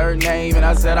asked her name and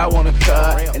I said I wanna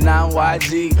cut. And I'm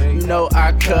YG, you know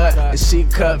I cut. And she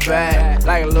cut back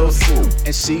like a little swoop.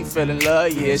 And she fell in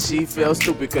love, yeah, she feel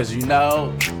stupid. Cause you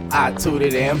know, I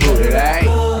tooted and booted, ayy.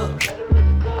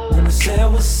 When I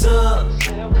said what's up, I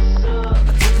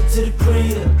took her to the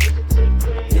crib.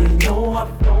 And you know I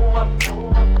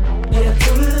yeah,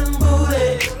 tooted and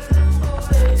booted.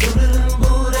 Tooted and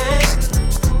booted.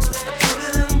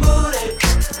 Tooted and booted.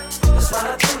 That's why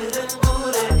I tooted and booted.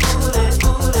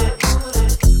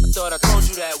 I thought I told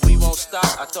you that we won't stop.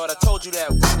 I thought I told you that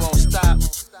we won't stop.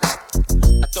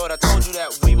 I thought I told you that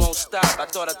we won't stop. I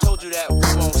thought I told you that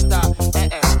we won't stop.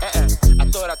 I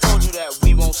thought I told you that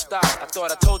we won't stop. I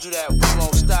thought I told you that we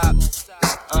won't stop.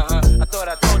 I thought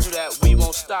I told you that we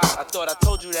won't stop. I thought I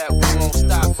told you that we won't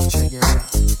stop. Check it out.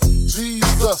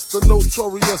 Jesus, the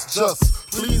notorious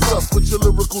just. Please us with your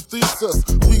lyrical thesis.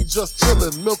 We just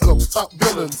chillin', milk 'em, top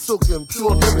billin', silkin',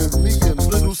 pure linen, me and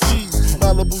little C's,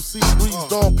 Malibu sea breeze,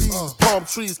 dawn peas, palm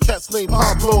trees, cats named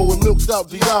Pablo and milked out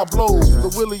Diablo.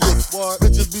 The williest,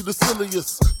 bitches be the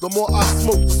silliest. The more I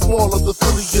smoke, the smaller the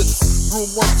Philly gets. Room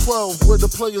 112, where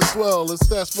the players dwell, and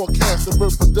stash more cash than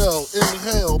Bert Fidel.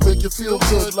 Inhale, make you feel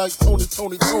good like Tony.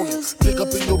 Pick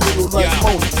up in your middle like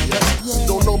Moni. She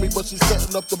don't know me, but she's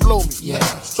setting up to blow me.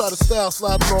 Try to style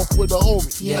sliding off with a homie.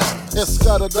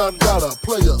 Escada Dangada,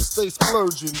 player, stay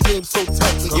splurging. Game so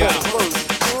tight, they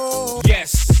go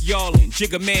Yes, y'allin',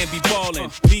 Jigga man be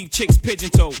ballin'. Leave chicks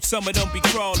pigeon-toed, some of them be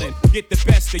crawlin'. Get the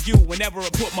best of you whenever I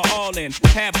put my all in.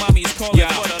 Have mommy is callin'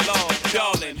 for the law,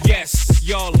 darling. Yes,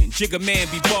 y'allin', Jigga man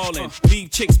be ballin'.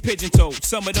 Leave chicks pigeon-toed,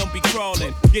 some of them be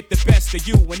crawlin'. Get the best of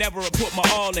you whenever I put my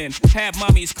all in. Have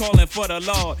mommy is callin' for the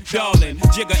law, darling.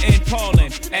 Jigga and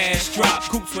Paulin', ass drop,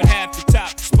 coops with half the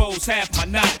top, expose half my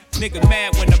knot. Nigga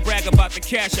mad when I brag about the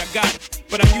cash I got,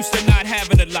 but I'm used to not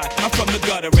having a lot. I'm from the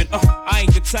gutter and I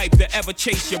ain't the type to ever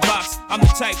chase your box. I'm the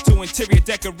type to interior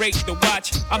decorate the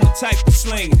watch. I'm the type to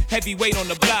sling heavyweight on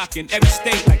the block in every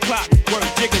state like clock. Word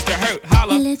jiggers to hurt,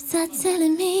 holla. Your lips are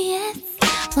telling me yes,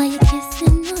 while you're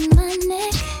kissing on my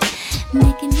neck,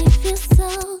 making me feel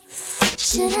so.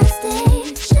 Should I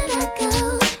stay? Should I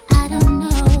go? I don't know.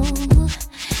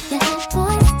 Your head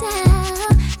boy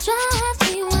style drives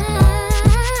me wild,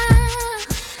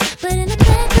 but in the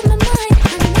back of my mind,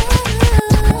 I know.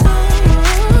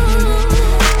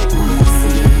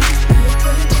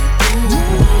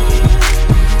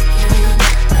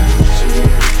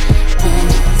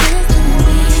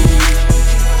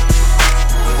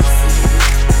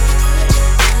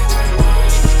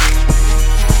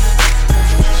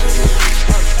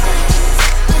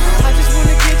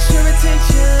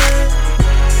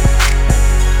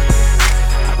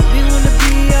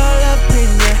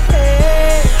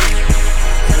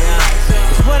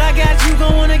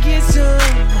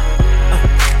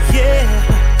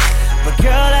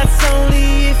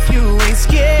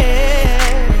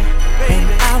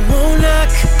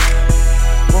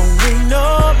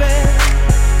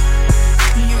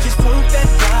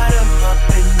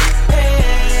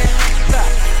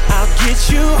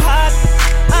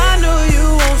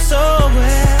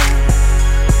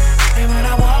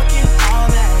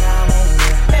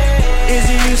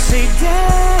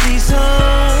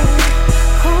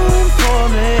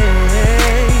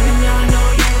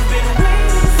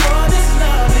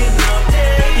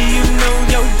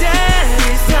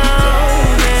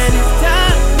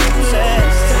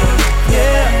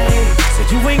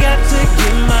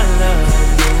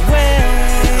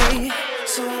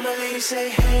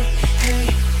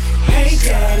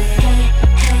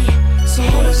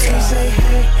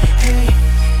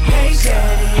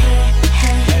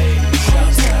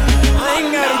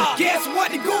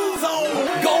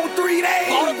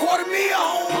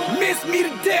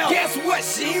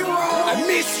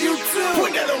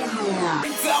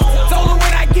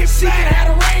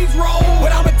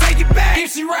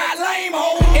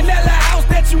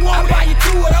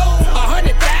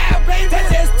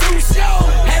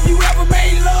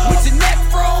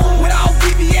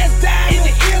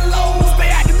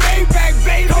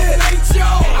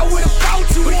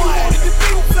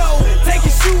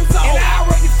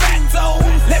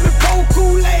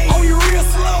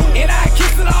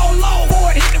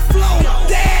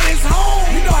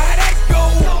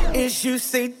 You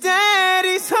say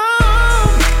daddy's home.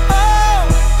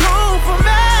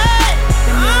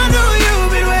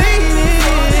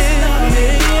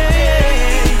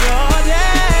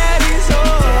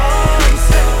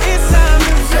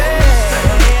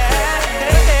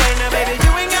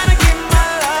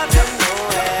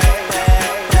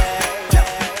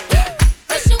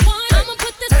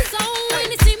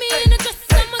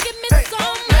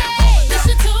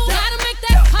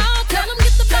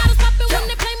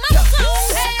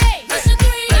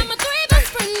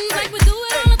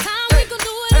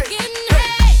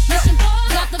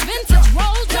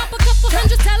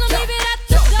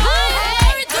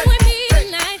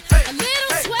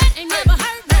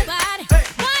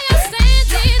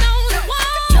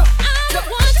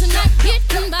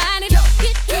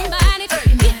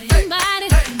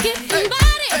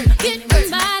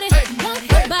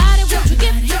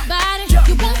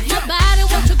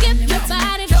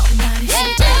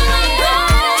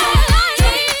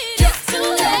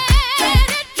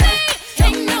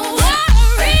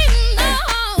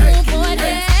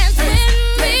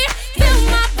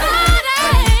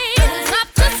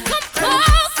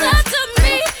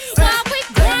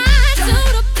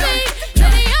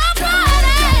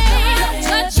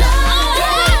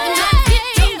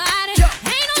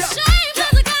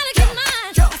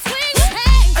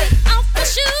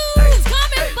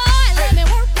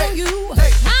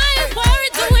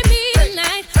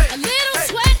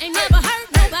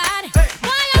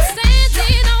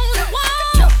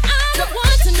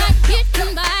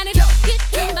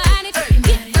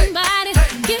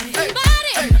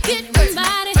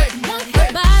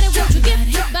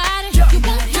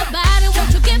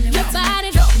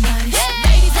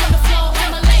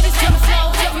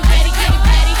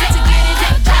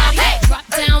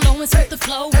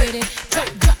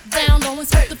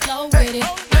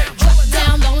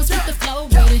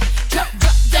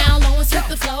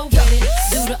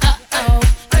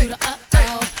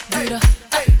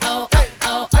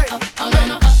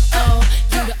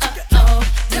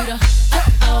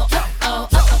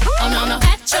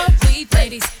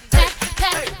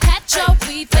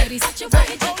 ladies.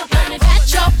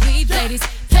 Pat your weave, ladies.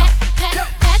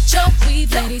 Pat your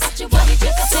weave, ladies.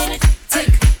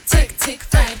 Tick, tick, tick,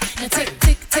 flight. Now tick,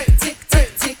 tick, tick, tick, tick,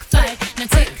 tick, flight. Now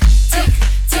tick, tick,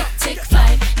 tick, tick,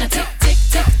 flight. Now tick, tick,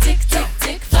 tick, tick, tick,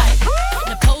 tick, flight.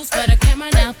 Now pose for the camera,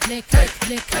 now flick, flick,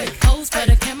 flick. Pose for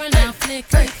the camera, now flick,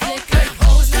 flick, flick.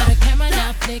 Pose for the camera,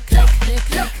 now flick, flick,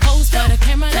 flick. Pose for the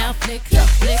camera, now flick, flick,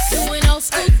 flick. Doing old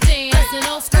school dance and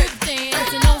old school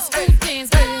dance and old school dance,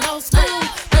 getting old school.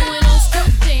 Doing old school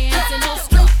dance and old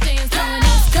school dance, doing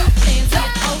old school dance,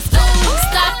 getting old school.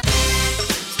 Stop.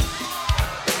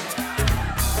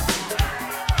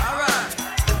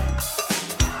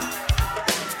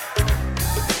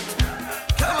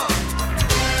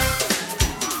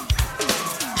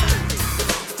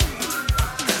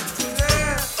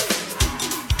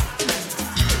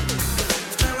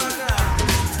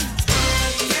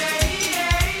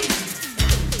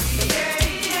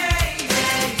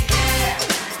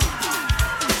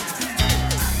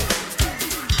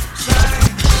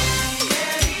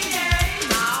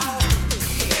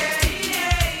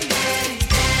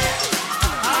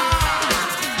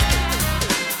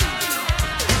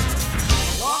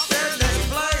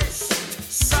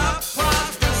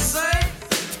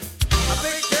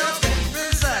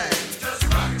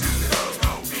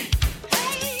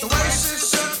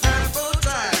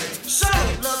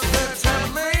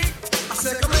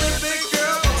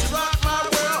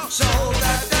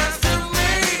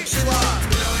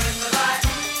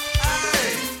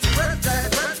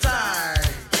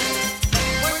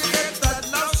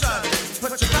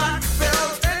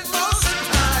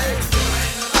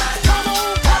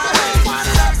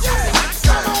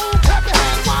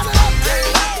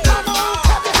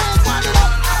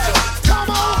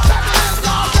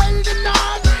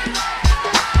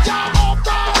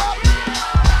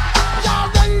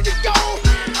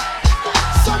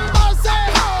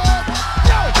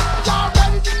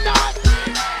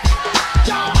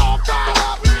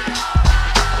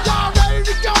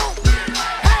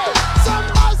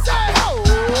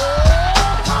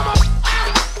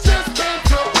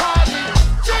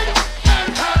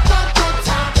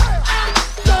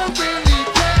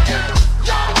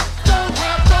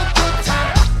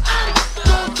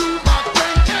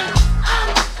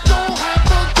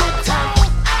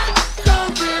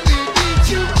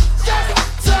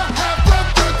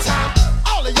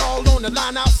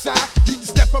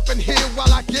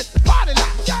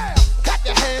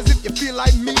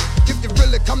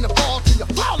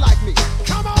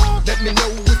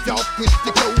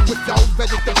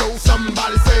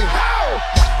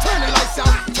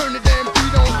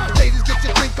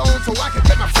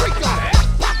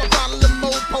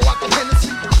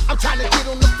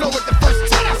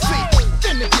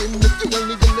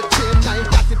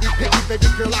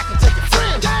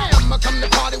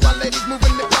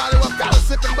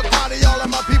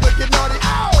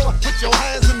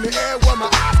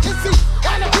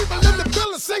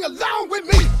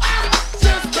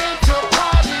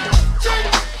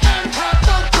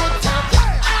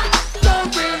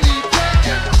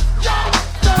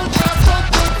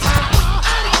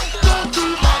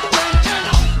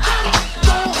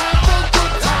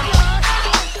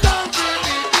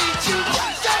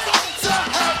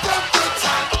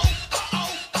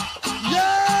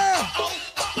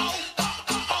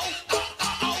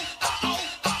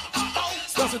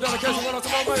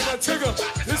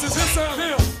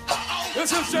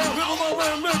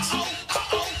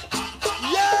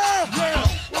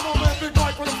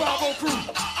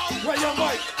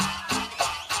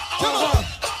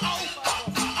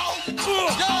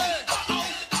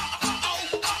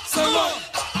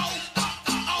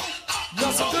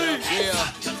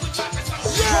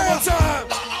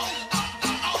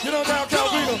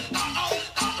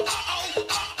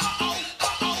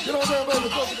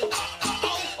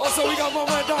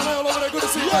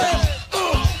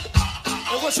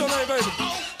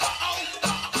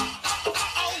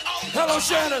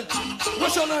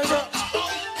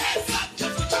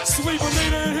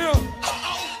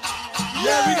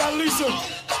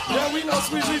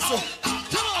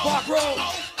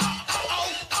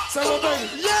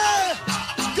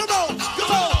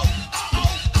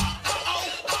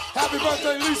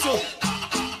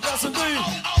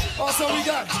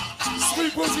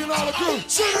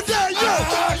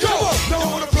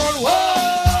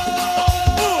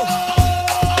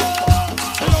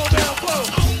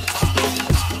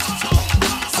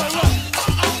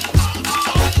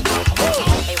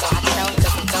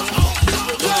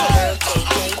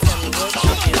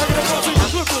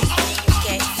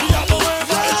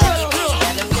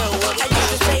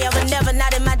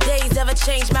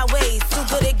 Change my my ways. Too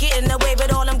good at getting away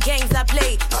with all them games I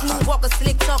played. Smooth walker,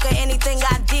 slick talker, anything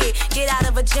I did. Get out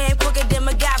of a jam quicker than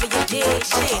MacGyver, you did.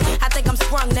 Shit, I think I'm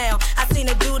sprung now. I seen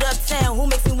a dude uptown who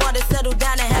makes me want to settle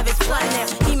down and have his fun now.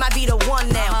 He might be the one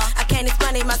now. I can't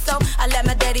explain it myself. I let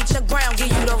my daddy Chuck Brown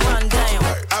give you the rundown.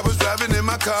 I was driving in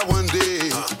my car one day.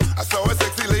 I saw a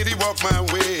sexy lady walk my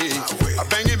way. A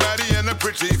banging body and a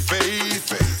pretty face.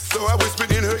 So I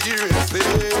whispered in her ear and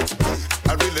said,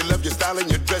 I really love your style and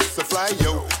your dress so fly,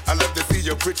 yo. I love to see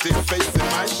your pretty face in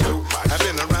my show. I've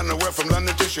been around the world from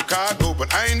London to Chicago,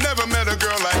 but I ain't never met a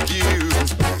girl like you.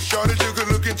 Shorty, you could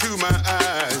look into my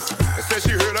eyes. Said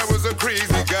she heard I was a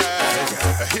crazy guy.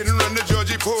 A hit and run the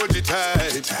Georgie Porgy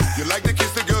type. You like to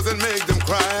kiss the girls and make them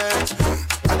cry.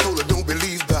 I told her don't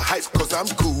believe the hype cause I'm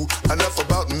cool. Enough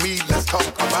about me, let's talk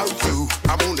about you.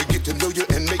 I wanna get to know you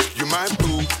and make you my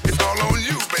boo. It's all on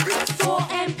you, baby.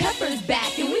 Salt and Pepper's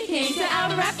back and we came to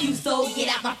out-rap you. So get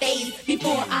out my face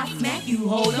before I smack you.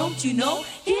 Hold on, you know,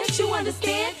 can't you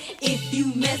understand? If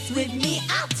you mess with me,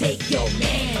 I'll take your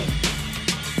man.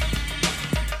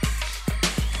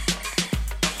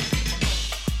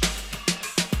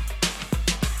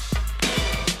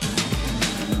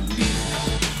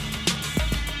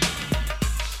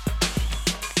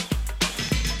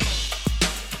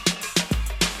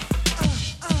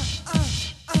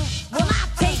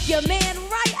 Your man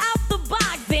right out the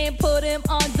box and put him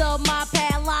under my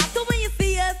padlock. So when you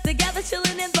see us together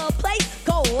chilling in the place,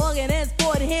 go walking and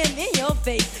sport him in your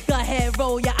face. Go ahead,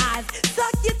 roll your eyes,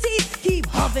 suck your teeth, keep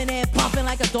huffing and puffing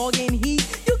like a dog in heat.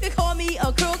 You can call me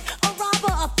a crook, a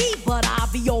robber, a thief, but I'll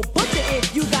be your butcher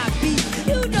if you got beef.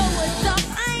 You know what's up,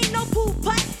 I ain't no poop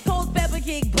putt. Cold pepper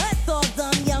kick butt, all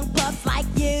dumb young pups like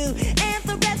you and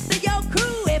the rest of your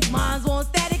crew. If mine's on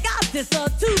static, I'll diss her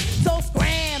too. So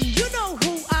scram, you know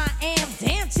who I am.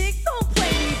 Damn chicks, don't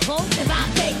play me close, cause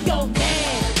I'll take your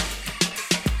man.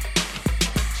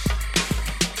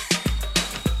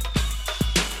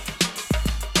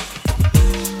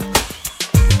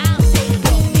 I'll take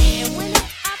your man whenever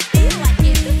I feel like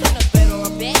it. This ain't a bet or a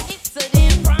bet, it's a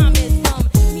damn promise from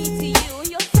me to you.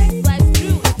 Your sex life's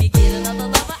true. If you get another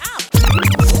lover, I'll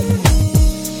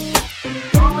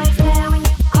always there when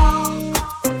you call,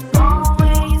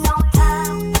 always on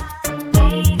time.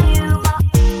 Gave you my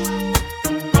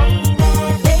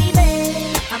baby.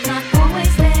 I'm not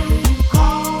always there when you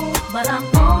call, but I'm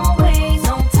always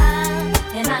on time.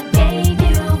 And I gave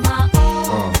you my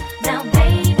all. Now,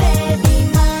 baby, be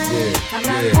mine. I'm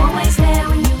not always there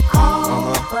when you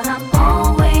call, but I'm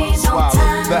always on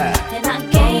time. And I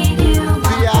gave you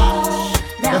my all.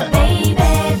 Now, baby,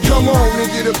 Come on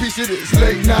and get a piece of this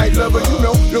late night lover. You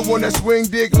know, the one that swing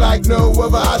dick like no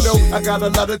other. I know I got a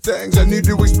lot of things I need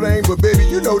to explain, but baby,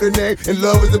 you know the name, and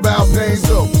love is about pain.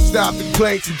 So stop the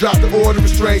complaints and drop the order of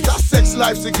restraints. Our sex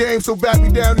life's a game, so back me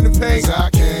down in the pain. I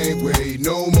can't wait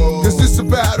no more. Cause it's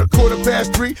about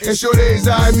 3:15, and sure days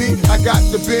I mean, I got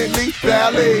the Bentley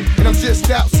Ballet, and I'm just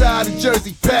outside of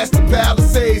Jersey, past the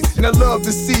Palisades. And I love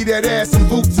to see that ass in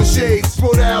boots and shades.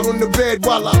 Throw out on the bed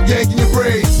while I'm yanking your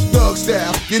braids. Thug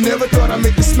style, you never thought I'd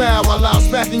make you smile while I'm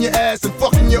smacking your ass and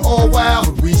fucking you all wild.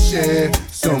 But we share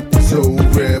something so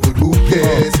rare, but who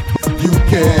cares? You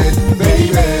cares,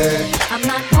 baby. I'm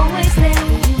not always there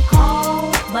when you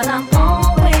call, but I'm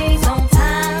always on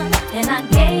time. And I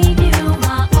gave you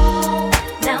my all.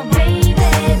 Now, baby,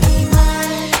 be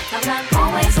mine. I'm not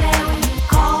always there when you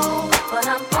call, but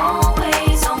I'm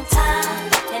always on time.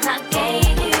 And I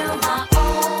gave you my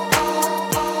all.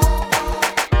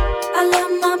 I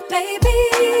love my baby.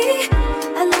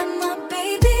 I love my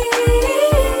baby.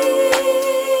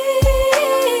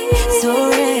 So I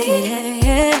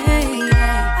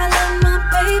love my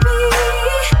baby.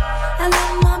 I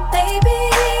love my baby.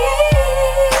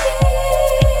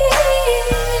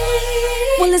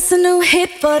 Well, it's a new hit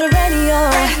for the radio.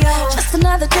 Just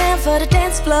another jam for the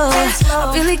dance floor.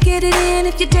 I really get it in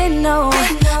if you didn't know. I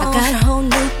got a whole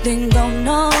new thing going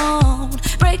on.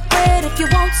 Break bread if you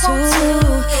want to,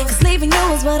 cause leaving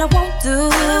you is what I won't do.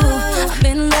 I'm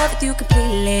in love with you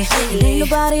completely, and ain't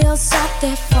nobody else out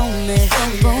there for me.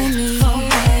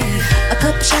 A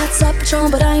couple shots of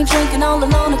Patron, but I ain't drinking all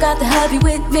alone. I got the hubby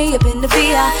with me up in the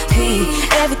VIP.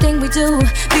 Everything we do,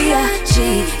 B.I.G.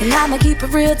 And I'ma keep it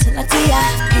real till I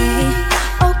D.I.P.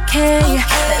 Okay,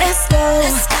 let's go.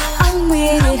 I'm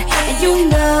with it, and you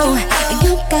know, and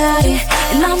you got it,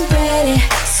 and I'm ready.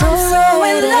 So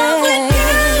in love with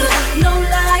you, no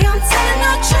lie, I'm telling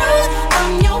the truth.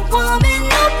 I'm your woman,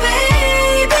 no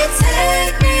baby,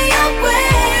 take me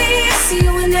away. See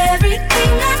you in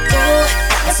everything I do.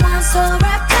 That's why I'm so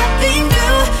wrapped up in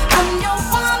you. I'm your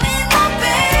woman, no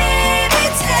baby,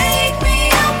 take me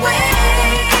away.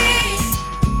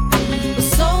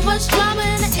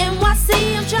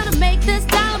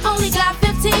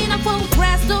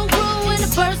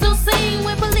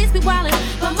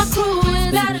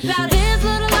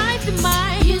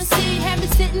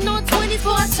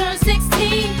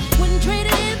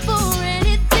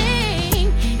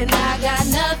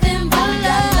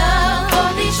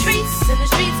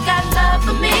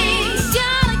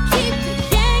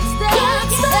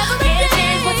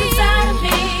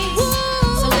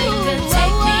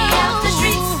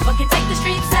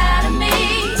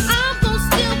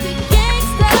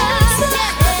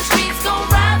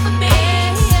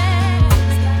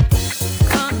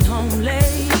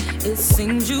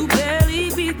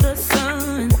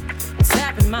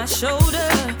 my shoulder,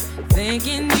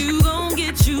 thinking you gon'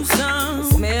 get you some.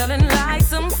 Smelling like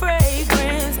some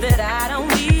fragrance that I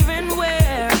don't even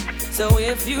wear. So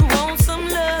if you want some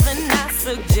loving, I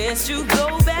suggest you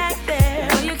go back there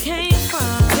where you came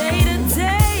from. Day to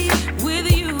day with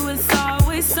you, it's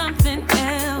always something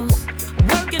else.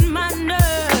 Working my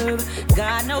nerve,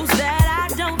 God knows that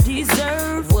I don't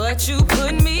deserve what you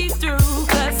put me through.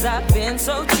 Cause I've been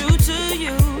so true to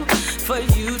you. For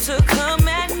you to come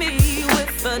at me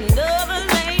with another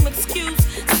lame excuse.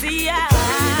 See, I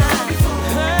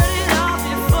heard it all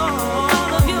before.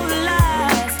 All of your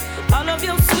lies, all of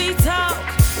your sweet talk.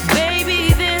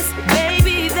 Baby this,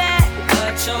 baby that.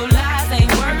 But your lies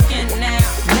ain't working now.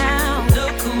 Now,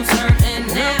 look who's hurting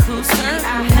now. See,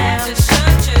 I had to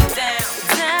shut you down.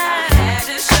 I had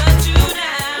to shut you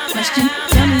down. Question,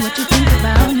 tell me what you think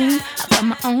about me. I buy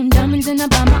my own diamonds and I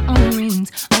buy my own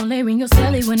rings. Only ring your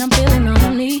celly when I'm feeling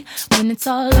lonely. When it's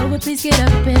all over, please get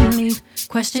up and leave.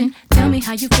 Question, tell me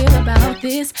how you feel about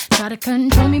this. Try to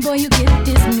control me, boy, you get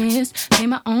dismissed. Pay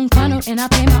my own condo and I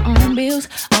pay my own bills.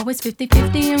 Always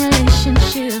 50-50 in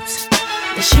relationships.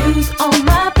 The shoes on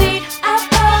my feet, I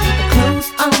bought it. The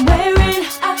clothes I'm wearing,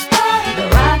 I bought it. The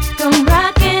rock I'm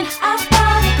rocking, I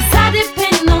bought it. Cause I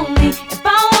depend on me if I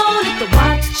want it. The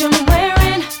watch I'm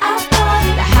wearing, I bought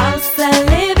it. The house I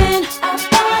live in, I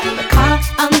bought it. The car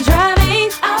I'm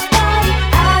driving, I bought it.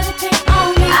 I depend on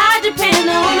me, I depend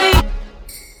on me.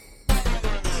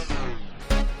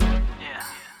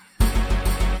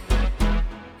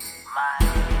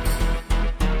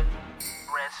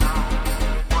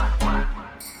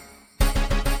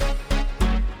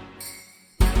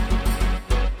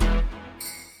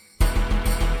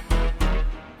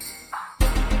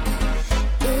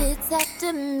 It's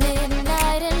after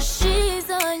midnight and she's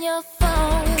on your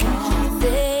phone,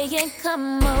 saying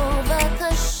come over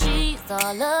cause she's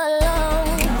all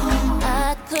alone.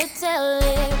 I could tell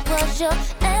it was your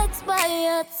ex by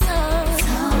your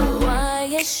tone. Why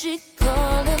is she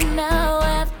calling now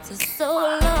after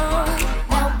so long?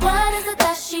 Now what is it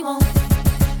that she wants?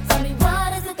 Tell me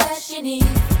what is it that she needs?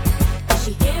 Does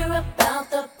she hear about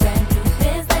the brand new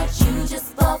biz that you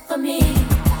just bought for me?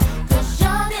 Cause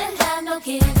y'all didn't have no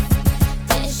kids,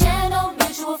 didn't share no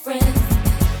mutual friends,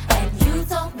 and you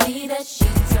told me that she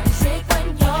turned trick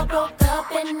when y'all broke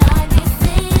up in 96.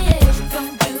 What you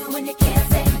gonna do when you can't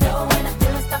say no? And I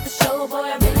feel like stop the show, boy,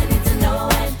 I really need to know.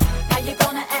 And how you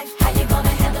gonna act, how you gonna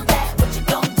handle that? What you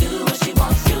gonna do when she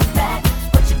wants you back?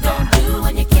 What you gonna do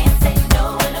when you can't say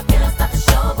no? And I feel like stop the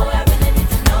show, boy, I really need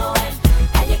to know. And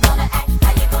how you gonna act,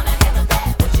 how you gonna handle that?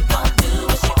 What you gonna do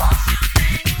when she wants you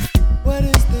back? What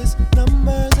is this?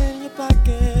 Numbers in your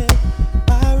pocket.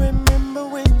 I remember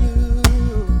when you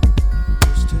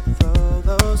used to throw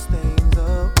those things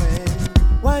away.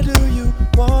 Why do you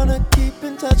wanna keep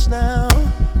in touch now?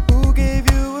 Who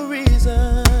gave you a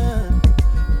reason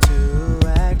to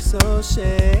act so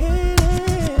shady?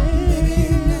 Baby,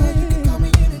 you know you can call me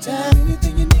anytime.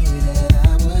 Anything you needed,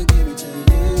 I would give it to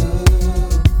you.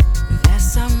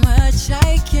 That's how much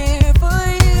I care for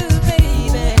you,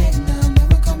 baby.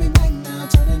 Never call me back now.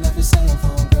 Turning off your cell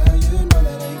phone, girl. You know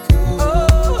that ain't cool.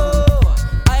 Oh,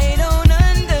 I don't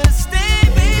understand,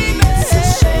 baby. It's a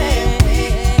shame we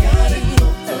gotta go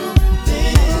through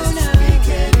this. We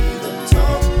can't even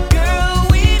talk. Girl,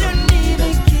 we don't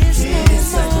even kiss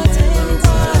It's no like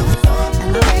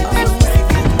never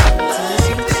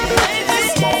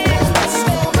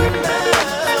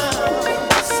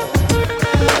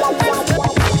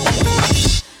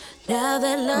Now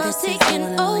that love's taking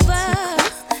over,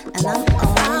 And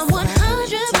I'm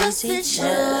 100%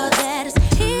 sure that it's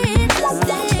here to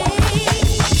stay.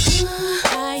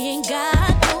 I ain't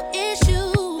got no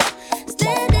issue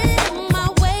standing in my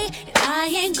way, and I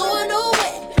ain't going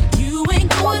nowhere. You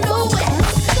ain't going nowhere.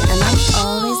 And I'm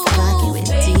always rocking with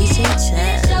DJ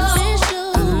Chess.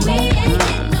 We ain't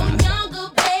getting no younger,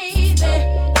 baby.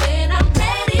 When I'm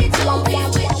ready to be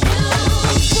with you,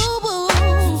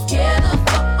 together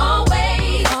for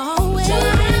always.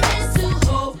 Time is to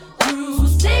hold through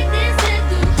sickness and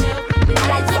through health.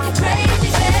 I took it crazy,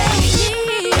 baby. Can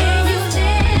you live with it?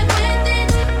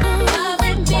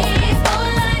 Loving me for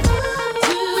life,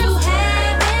 to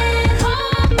have it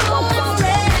home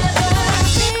forever,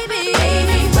 baby.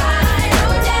 Ride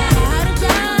or die,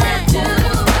 that do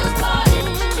us part.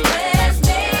 Let's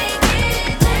make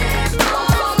it last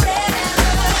forever.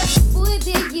 Where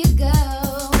did you go?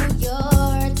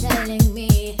 You're telling me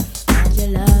that you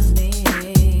love me.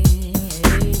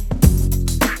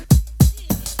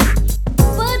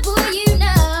 But boy, you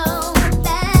know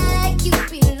that you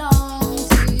belong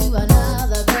to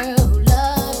another girl who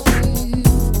loves you.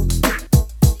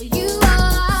 You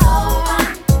are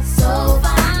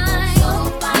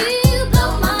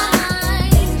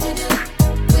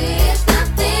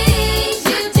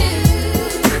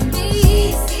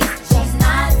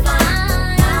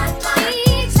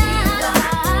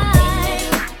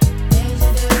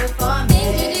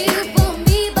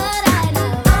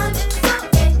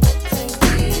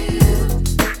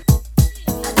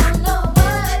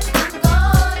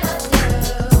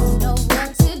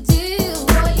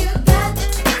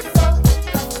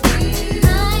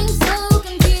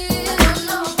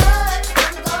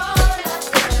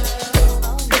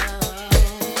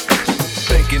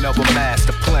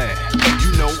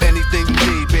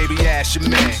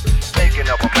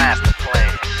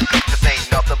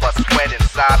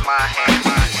my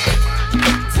hand.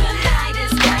 Tonight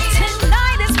is right.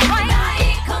 Tonight is right. And I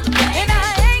ain't complaining. And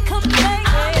I ain't complaining.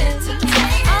 I'm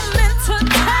entertaining. I'm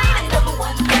entertaining. My number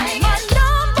one thing. My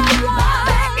number one. My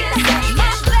back is aching.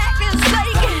 My back is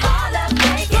aching. From all I'm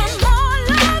making. From all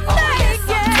I'm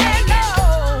making. No.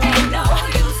 Ain't no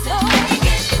use in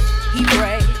faking. He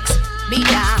breaks me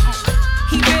down.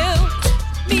 He builds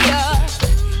me up.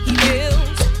 He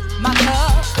fills my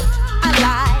cup. I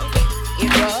like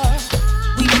it rough.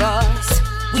 We bust,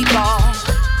 we ball,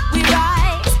 we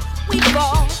rise, we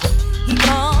fall. He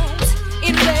comes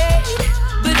in late,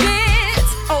 but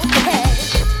it's okay.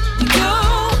 We do,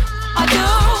 I do.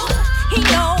 He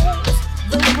knows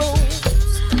the rules.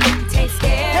 He takes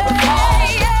care of all.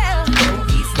 No,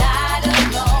 he's not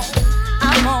alone.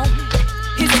 I'm on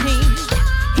his team.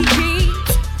 He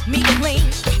keeps me clean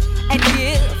and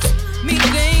gives me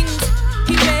things.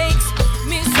 He makes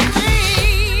me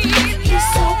scream. He's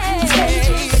so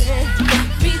contagious.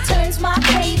 Returns my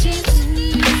pages.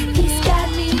 He's got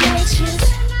me anxious.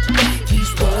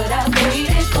 He's what I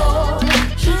waited for.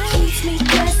 He keeps me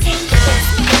guessing.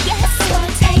 Yes,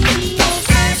 spontaneous.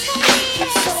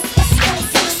 He's so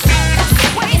persuasive.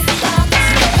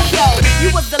 Yo, you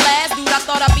was the last dude I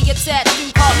thought I'd be attached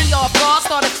to. Caught me off guard,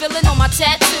 started feeling on my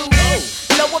tattoo.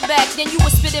 Lower back, then you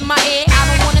was spit in my ear. I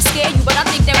don't wanna scare you, but I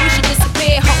think that we should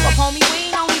disappear. Hold up, homie, we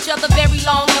ain't known each other very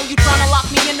long. Know you tryna lock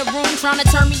me in the room, tryna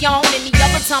turn me on. And the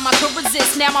other time I could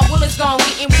resist, now my will is gone.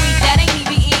 Getting weak, that ain't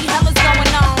EVE, hell is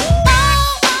going on.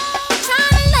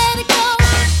 Tryna let it go,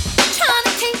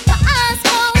 tryna keep my eyes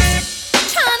closed,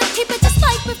 tryna keep it just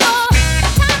like before.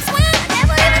 Times when I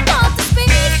never even thought to speak.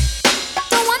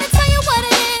 Don't wanna tell you what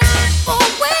it is. For a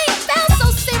way it felt so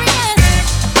serious.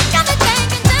 Got me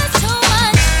thinking just too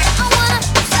much. I wanna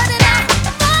shut it out,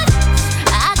 but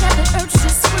I got the urge to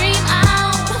scream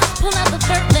out. Pull out the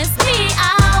dirt, let's me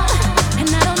out. And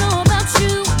I don't know about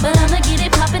you, but I'ma get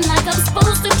it poppin' like I'm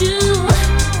supposed to do.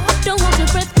 Don't hold your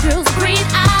breath, girls,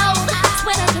 breathe out.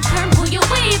 Sweat out your perm, pull your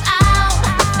weave out.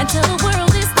 Until the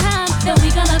world is time, then we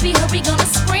gonna be her, we gonna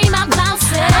scream out loud.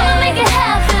 Say, I'ma make it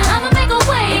happen, I'ma make a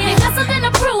way. If you got something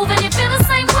to prove and you feel the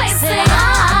same way, say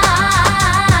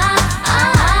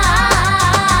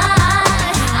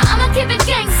I'ma keep it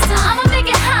gangsta, I'ma make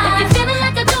it high. If you're feeling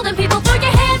like a dude, then people throw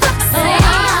your hands up and say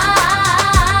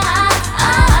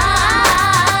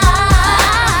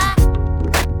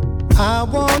I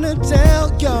wanna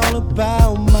tell y'all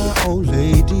about my old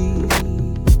lady.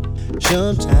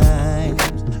 Sometimes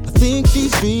I think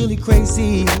she's really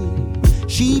crazy.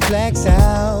 She blacks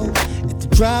out at the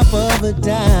drop of a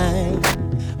dime,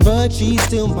 but she's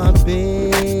still my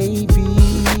baby.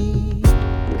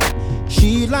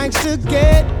 She likes to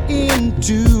get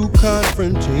into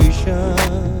confrontation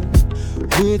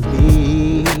with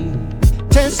me,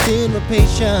 testing her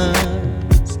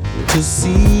patience to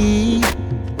see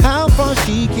how far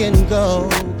she can go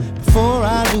before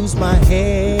I lose my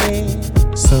head.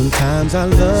 Sometimes I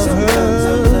love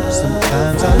her,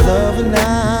 sometimes I love her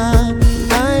not.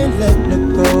 I ain't letting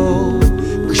her go,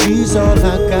 'cause she's all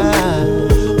I got.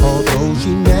 Although she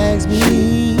nags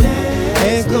me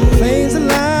and complains a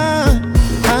lot,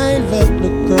 I ain't letting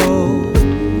her go.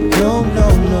 No, no,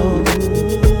 no.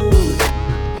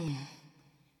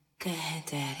 Go ahead,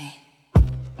 Daddy.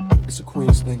 It's a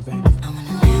Queens thing, baby. I'm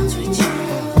gonna lounge with you.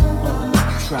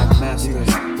 Track master,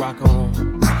 rock on.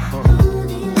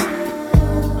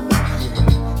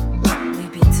 We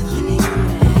be doing it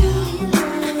well.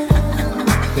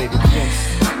 Baby, yes,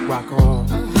 rock on.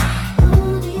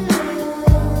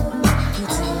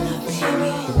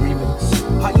 The remix.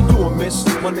 How you doing, miss?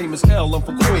 My name is L, I'm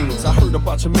from Queens. I heard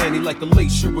about your man, he like the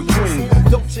late shoe with Queen.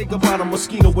 Dolce Gabbana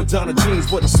Moschino with Donna jeans,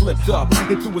 but he slipped up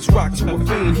and threw his rock to a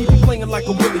fiend. He be playing like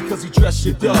a Willie cause he dressed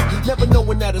you up. Never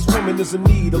knowing that his woman is in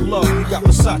need of love. He got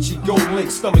Versace, gold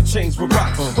link, stomach chains with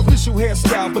rocks. Official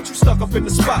hairstyle, but you stuck up in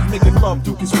the spot. Making love,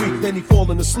 Duke is weak, then he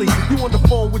falling asleep. You on the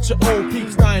phone with your old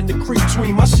peeps, dying to creep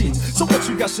between my sheets. So what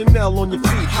you got Chanel on your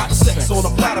feet? Hot sex on a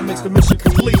platter makes the mission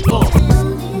complete.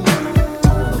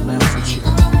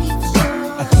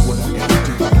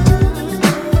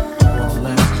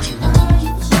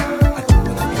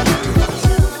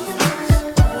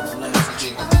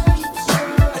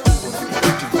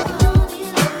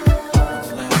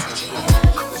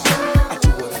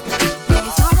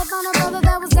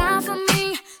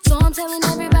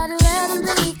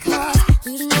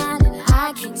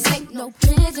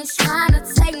 Trying to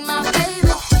take my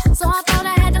baby, so I thought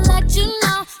I had to let you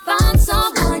know. Find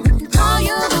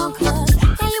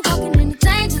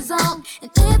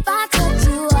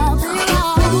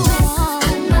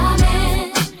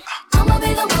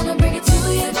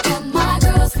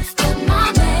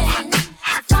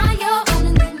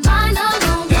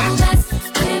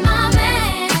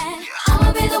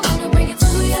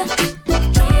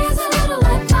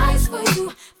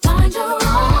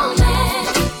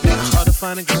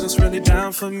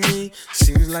for me.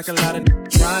 Seems like a lot of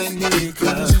trying me,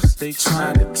 cause they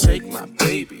trying to take my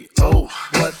baby. Oh,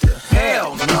 what the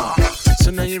hell, no.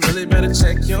 So now you really better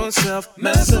check yourself.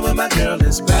 Messing with my girl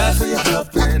is bad for your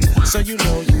health, and so you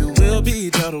know you will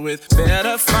be dealt with.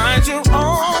 Better find your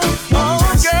own girl.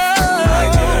 My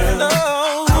girl, no.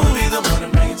 I'll be the one to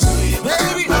bring it to you,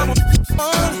 baby. I'm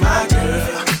my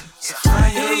girl. So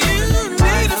find your own.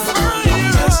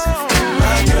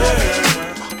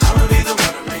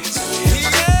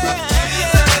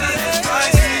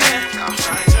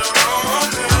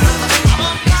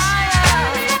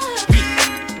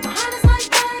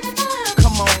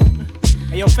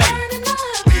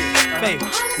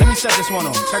 Set this one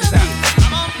on. Check this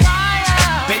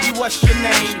out. Baby, what's your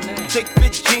name? Thick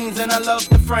fit jeans and I love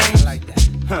the frame. Like that.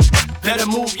 Huh. Better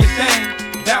move your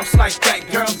thing. Bounce like that,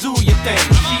 girl. Do your thing.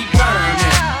 She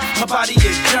burning. Her body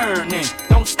is yearning.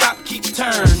 Don't stop, keep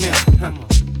turning. Huh.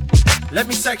 Let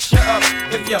me sex you up.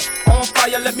 If you're on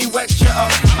fire, let me wet you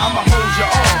up. I'ma hold you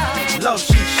off. Love,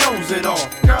 she shows it off.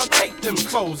 Girl, take them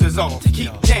clothes off.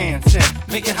 Keep dancing.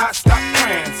 Make it hot, stop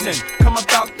prancing. Come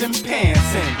about them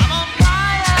pants in.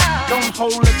 Don't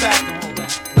hold it back.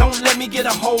 Don't let me get a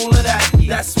hold of that.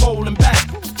 That's swollen back.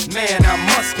 Man, I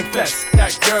must confess,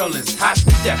 that girl is hot to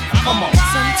death. Come on.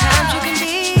 Sometimes you can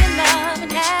be in love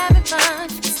and having fun,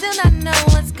 but still not know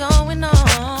what's going on.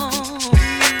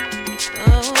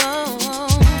 Or on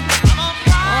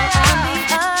the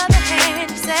other hand,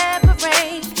 you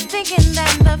separate, thinking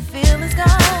that the feeling's gone.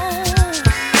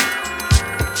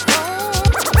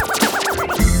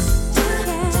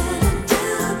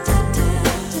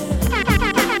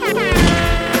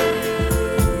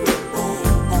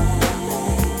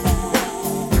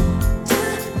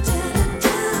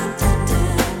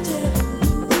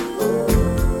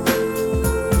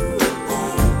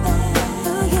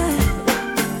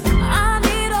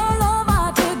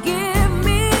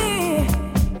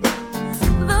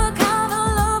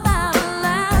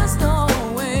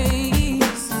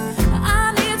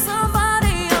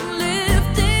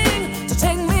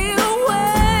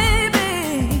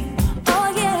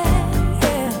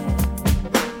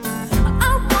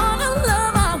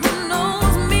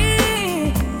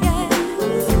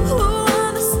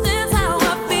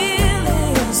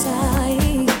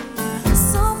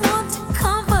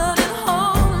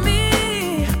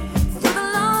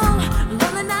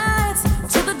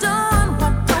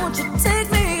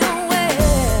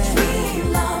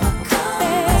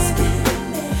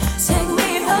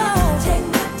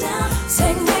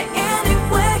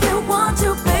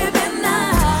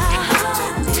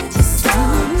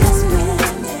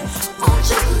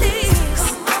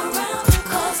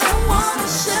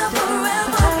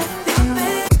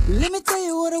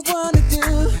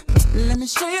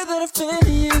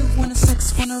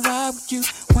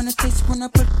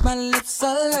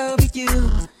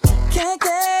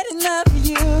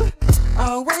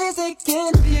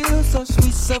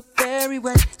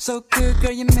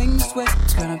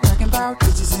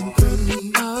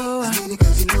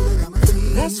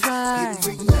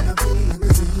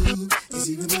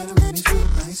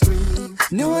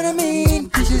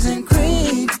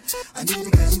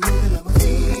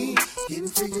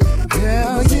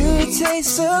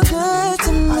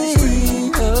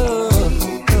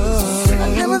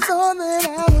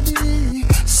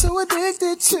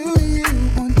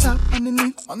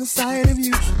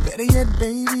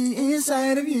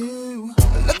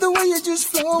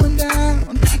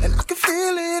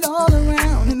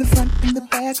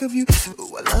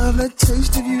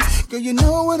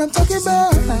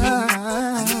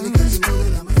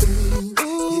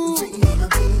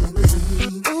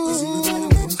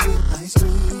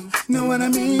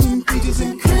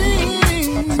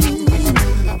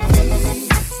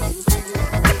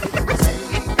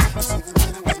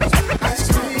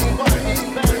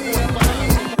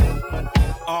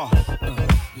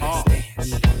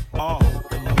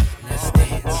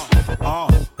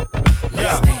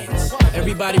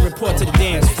 Everybody report to the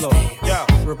dance floor.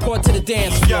 Report to the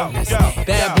dance floor.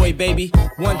 Bad boy, baby.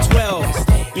 112.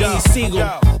 Beanie Siegel.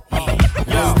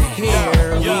 Here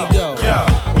we go.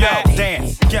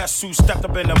 Dance. Guess who stepped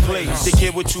up in the place? The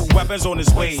kid with 2 weapons on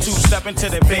his waist. 2 step into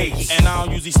the base. And I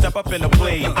don't usually step up in the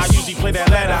place. I usually play that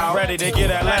let out. Ready to get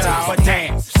that let out. But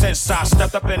damn, since I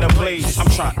stepped up in the place, I'm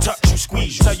trying to touch you,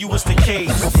 squeeze you. Tell you what's the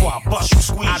case. Before I bust you,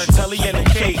 squeeze out of telly in the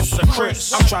case. A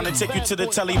Chris. I'm trying to take you to the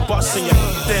telly bus and you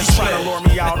then trying to lure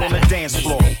me out on the dance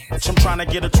floor. I'm trying to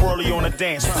get a twirly on the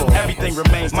dance floor. Everything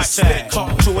remains the same. Might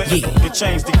talk to it, it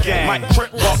changed the game. Might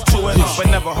trip walk to it, but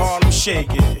never Harlem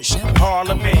shake it.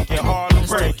 Harlem make it, Harlem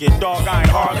break break it. Dog, I ain't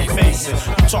hardly face it.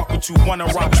 I'm talking to one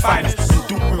of rock's finest and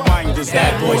Duke reminders.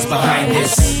 That boy's behind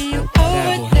this. I see you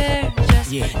over there,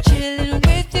 just chilling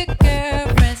with your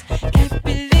girlfriends. Can't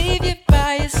believe you're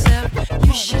by yourself.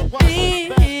 You should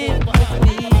be here with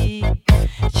me,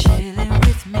 chilling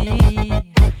with me,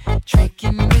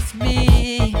 drinking with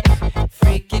me,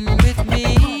 freaking with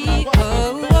me.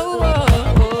 Oh, oh,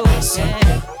 oh, oh.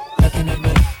 Yeah. Looking at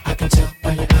me, I can tell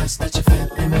by your eyes that you're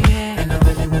feeling me, and I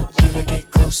really want you to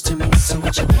get close to me. So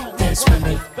would you dance with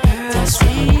me? Dance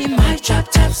with me. My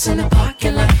drop tops in the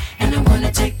parking lot, and I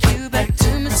wanna take you back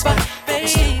to my spot, baby.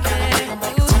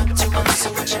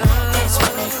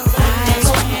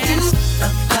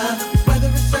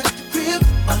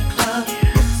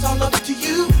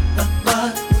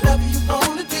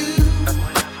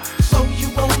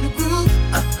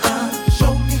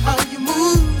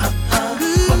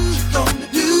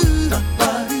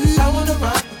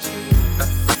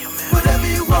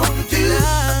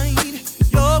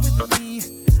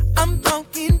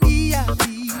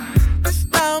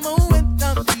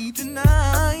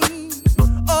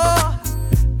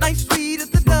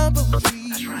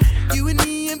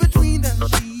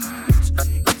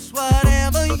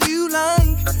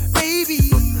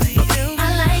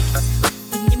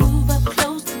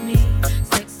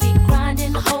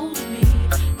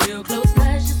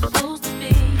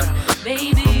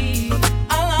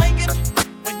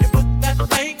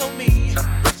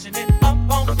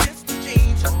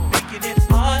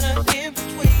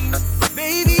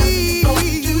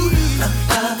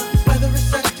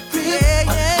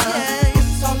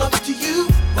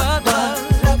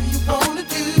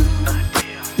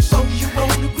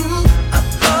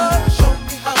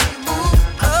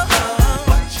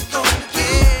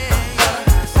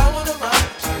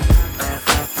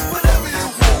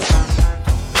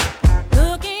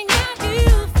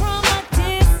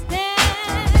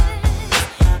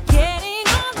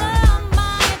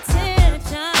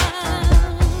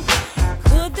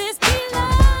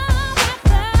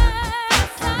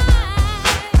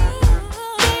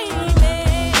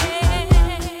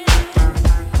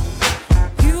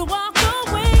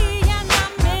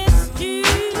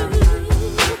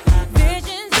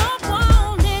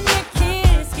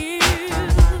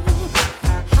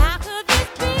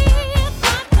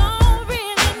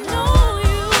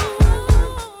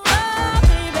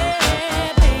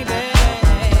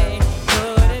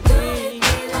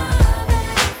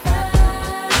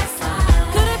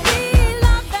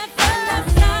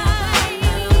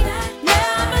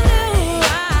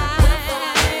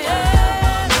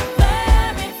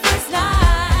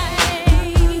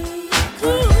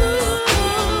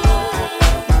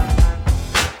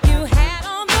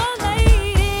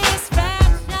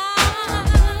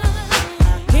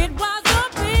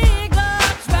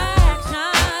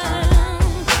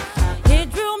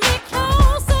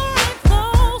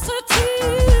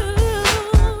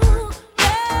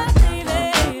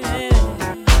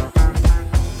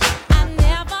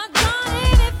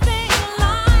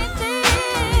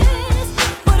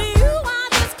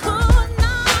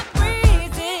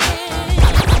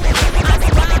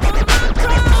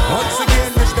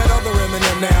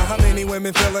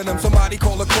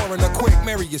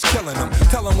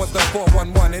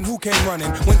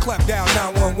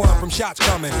 Shots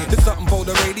coming, there's something for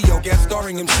the radio, guest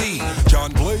starring MC John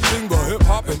Blazing, the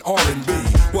hip-hop and R&B.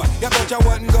 What, y'all thought y'all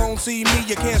wasn't gonna see me?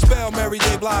 You can't spell Mary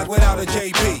J. Blige without a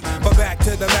JP. But back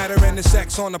to the matter and the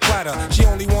sex on the platter. She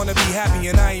only wanna be happy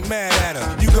and I ain't mad at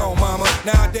her. You go, mama,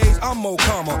 nowadays I'm more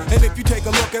calmer. And if you take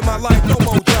a look at my life, no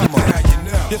more drama. Now you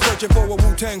know. You're searching for a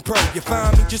Wu-Tang pro. You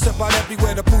find me just about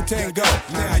everywhere the Wu-Tang go.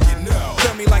 Now you know.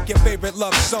 Tell me like your favorite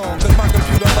love song, cause my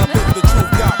computer love is the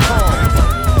truth.com.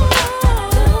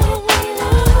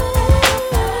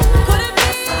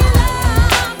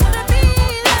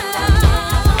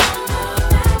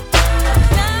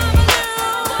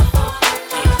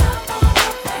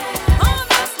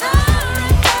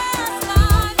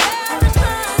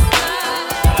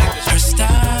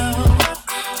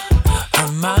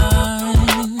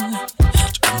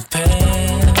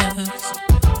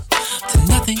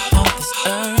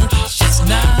 She's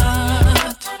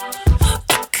not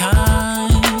the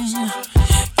kind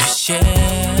you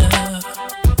share,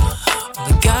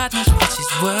 but God knows what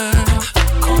she's worth.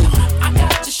 I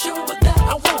got to show her that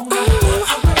I want her.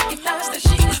 I recognize that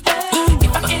she is there.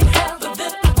 If I can't have her,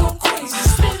 then I go crazy.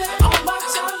 Spending all my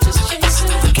time just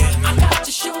chasing. I got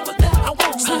to show her that I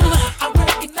want her. I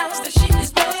recognize that she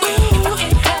is there. If I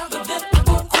can't have her, then I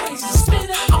go crazy.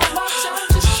 Spending all my time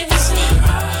just chasing.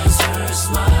 Her eyes, her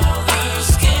smile, her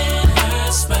skin.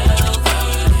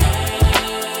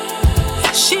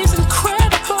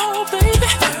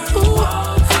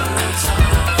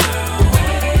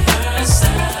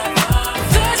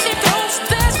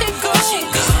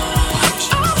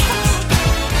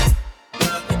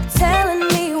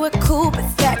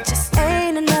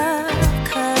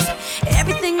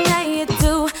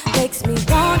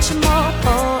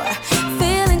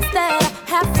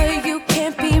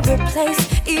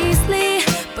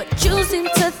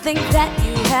 think that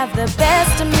you have the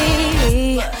best of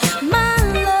me. My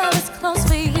love is close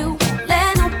for you.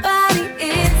 Let nobody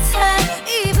enter.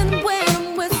 Even when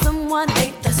I'm with someone,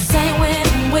 ain't the same when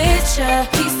I'm with ya.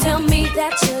 Please tell me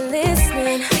that you're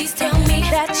listening. Please tell me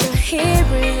that you're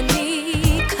hearing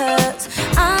me. 'Cause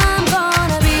I'm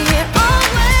gonna be here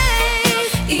always.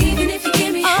 Even if you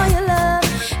give me all your love,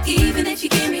 even if you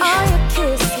give me all your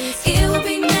kisses, it will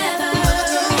be never.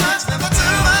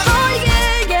 Oh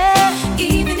yeah, yeah.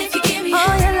 Even if you give me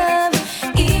all your love,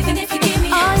 even if you give me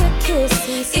all your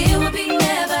kisses, it will be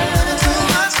never.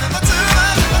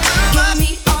 Give me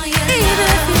all your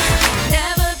love,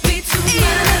 never be too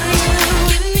much.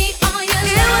 Give me all your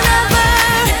love,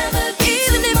 never be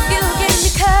too much. Even if you give me,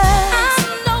 'cause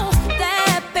I know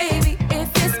that baby, if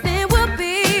it's been will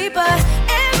be. But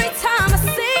every time I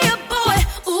see a boy,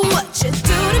 ooh, what you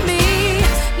do to me,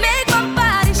 make my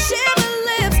body shiver,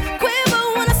 lips quiver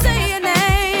when I say your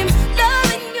name.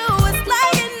 Loving you is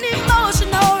like an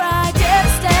emotional ride, yeah,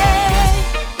 to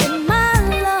stay. And my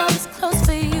love is close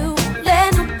for you. Let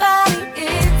nobody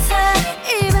enter.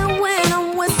 Even when I'm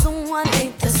with someone,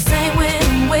 ain't the same when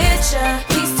I'm with ya.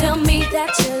 Please tell me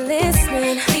that you're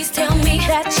listening. Please tell me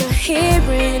that you're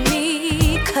hearing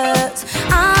me. 'Cause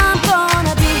I'm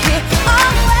gonna be here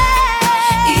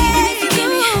always. Even if you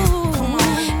give me,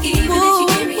 even if you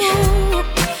give me,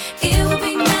 it will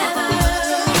be never.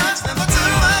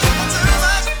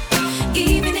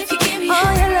 Even if you give me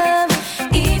all your love,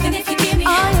 even if you give me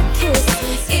all your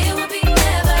kisses, it will be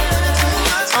never.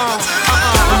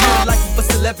 I'm living like a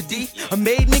celebrity. I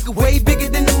made nigga way bigger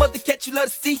than the mother cat you love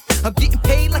to see. I'm getting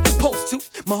paid like I'm supposed to.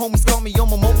 My homies call me on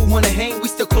my mobile, wanna hang, we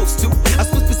still close to. I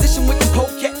switch position with them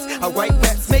cats. I write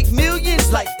raps, make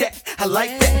millions like that. I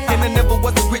like that. And I never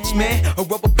was a rich man. A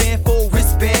rubber band for a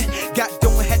wristband. Got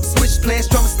dough and had to switch plans.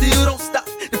 Drama still don't stop.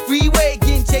 The freeway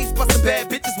getting chased by some bad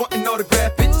bitches wanting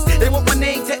autograph pictures. They want my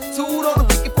name tattooed on them.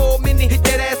 Thinking for a minute, hit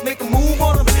that ass, make a move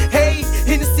on them. Hey,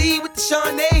 Hennessy with the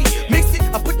Chardonnay. Mix it,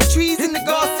 I put the trees in the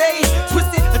Garce.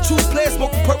 Twist it, a true player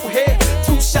smoking purple hair.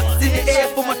 2 shots in the air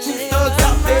for my true thugs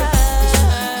out there.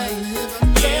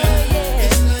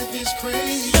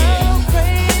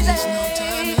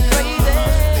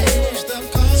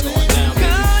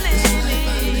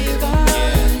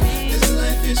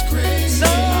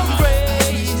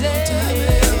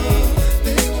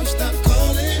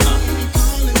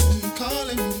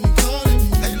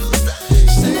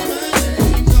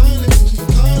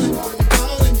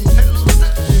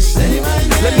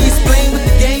 Let me explain what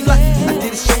the game like. I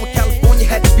did a show in California,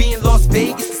 had to be in Las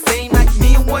Vegas the same night.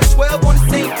 Me and 112 on the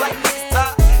same flight.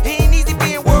 Ain't easy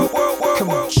being world. Come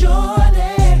on.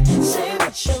 Jordan, say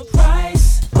what's your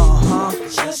price?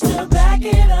 Just to back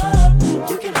it up,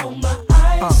 you can hold my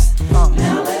eyes.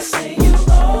 Now let's say you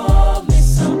owe me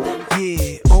something.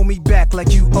 Yeah, owe me back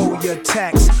like you owe your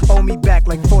tax. Owe me back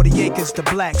like 40 acres to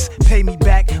blacks. Pay me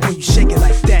back when you shake it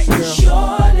like that, girl.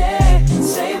 Jordan,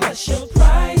 say what's your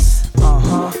price?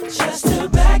 Just to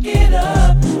back it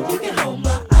up, you can hold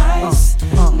my eyes.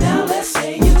 Now let's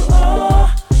say you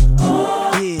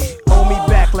Yeah, owe me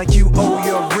back like you owe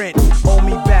your rent. Owe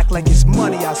me back like it's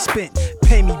money I spent.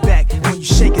 Pay me back when you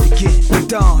shake it again.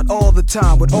 Dawn all the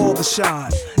time with all the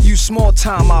shine. You small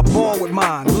time, I ball with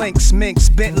mine. Lynx, Minx,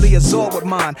 Bentley, Azor with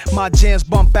mine. My jams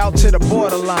bump out to the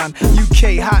borderline.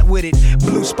 UK hot with it,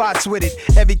 blue spots with it.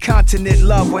 Every continent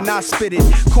love when I spit it.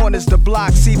 Corners the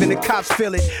blocks, even the cops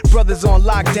feel it. Brothers on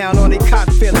lockdown on they cot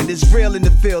feel it. It's real in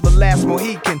the field, the last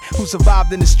Mohican who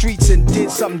survived in the streets and did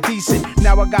something decent.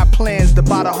 Now I got plans to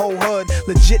buy the whole hood.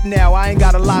 Legit now, I ain't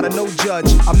got a lot of no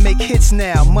judge. I make hits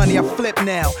now, money I flip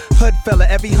now. Hood fella,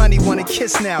 every honey wanna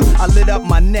kiss now. I lit up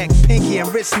my neck, pinky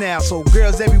and wrist now. So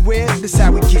girls everywhere, this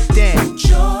how we get down.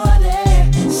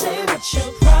 Jordan, say what's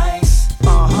your price?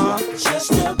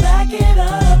 Just to back it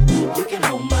up, you can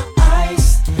hold my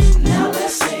eyes. Now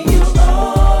let's say you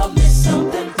owe me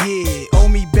something. Yeah, owe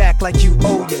me back like you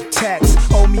owe your tax.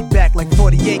 Owe me back like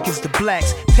 40 acres to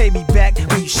blacks. Pay me back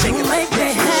when you shake it like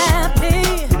that. Make me happy.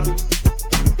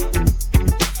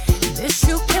 This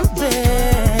you can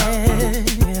bear.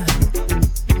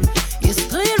 You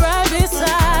split right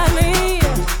beside me.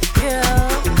 Yeah.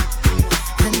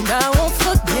 And I won't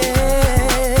forget.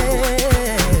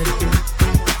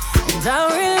 And I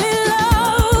really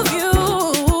love you.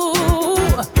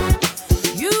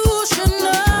 You should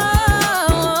know.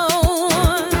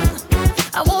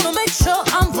 I wanna make sure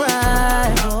I'm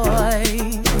right, boy,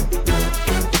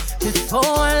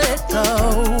 before I let go.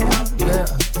 Yeah.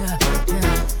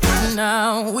 Now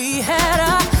we had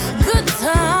a good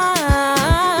time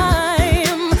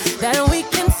that we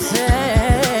can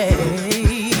say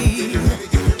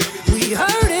we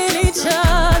hurting each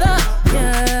other,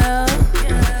 yeah.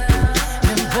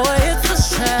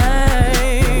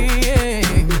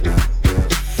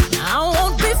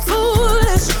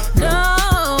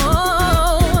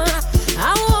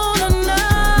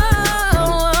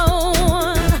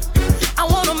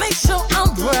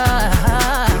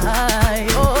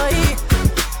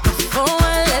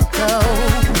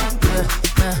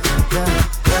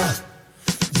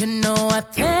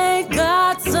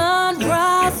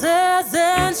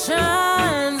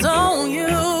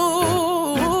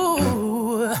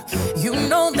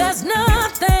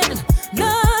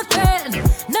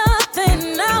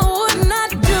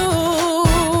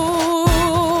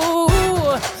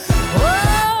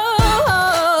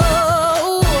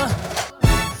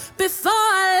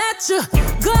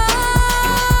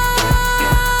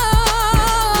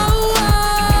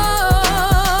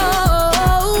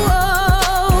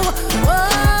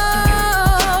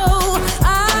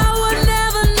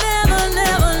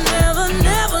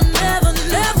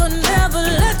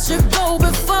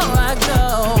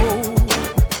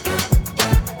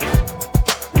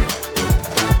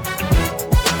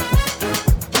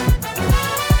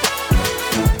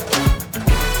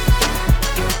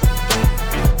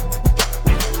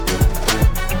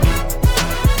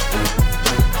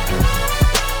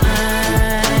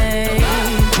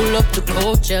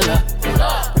 Coachella.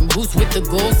 Boots with the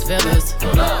ghost feathers.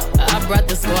 I brought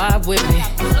the squad with me.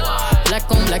 Black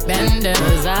on black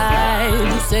bandanas.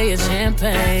 You say it's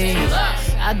champagne.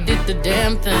 I did the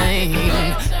damn thing.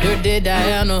 Dirty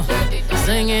Diana,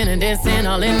 singing and dancing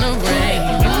all in the rain.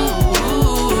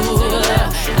 Ooh,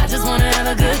 I just wanna have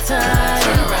a good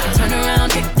time. Turn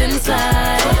around, kick then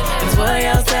slide. And twirl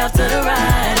yourself to the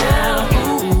right now.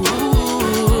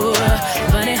 Ooh,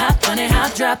 funny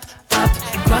hop, drop, pop.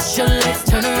 Cross your legs,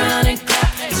 turn around and clap.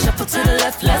 Shuffle to the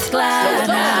left, let's glide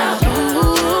now.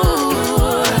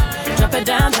 Ooh, drop it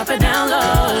down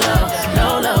low,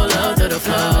 low, low, low to the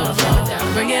floor.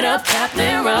 Bring it up, tap,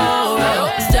 then roll.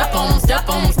 Step on them, step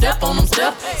on them, step on them,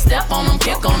 step on them,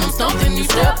 kick on them, stomp, then you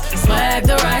step. Swag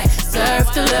the right,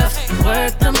 surf the left,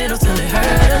 work the middle till it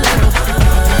hurt a little.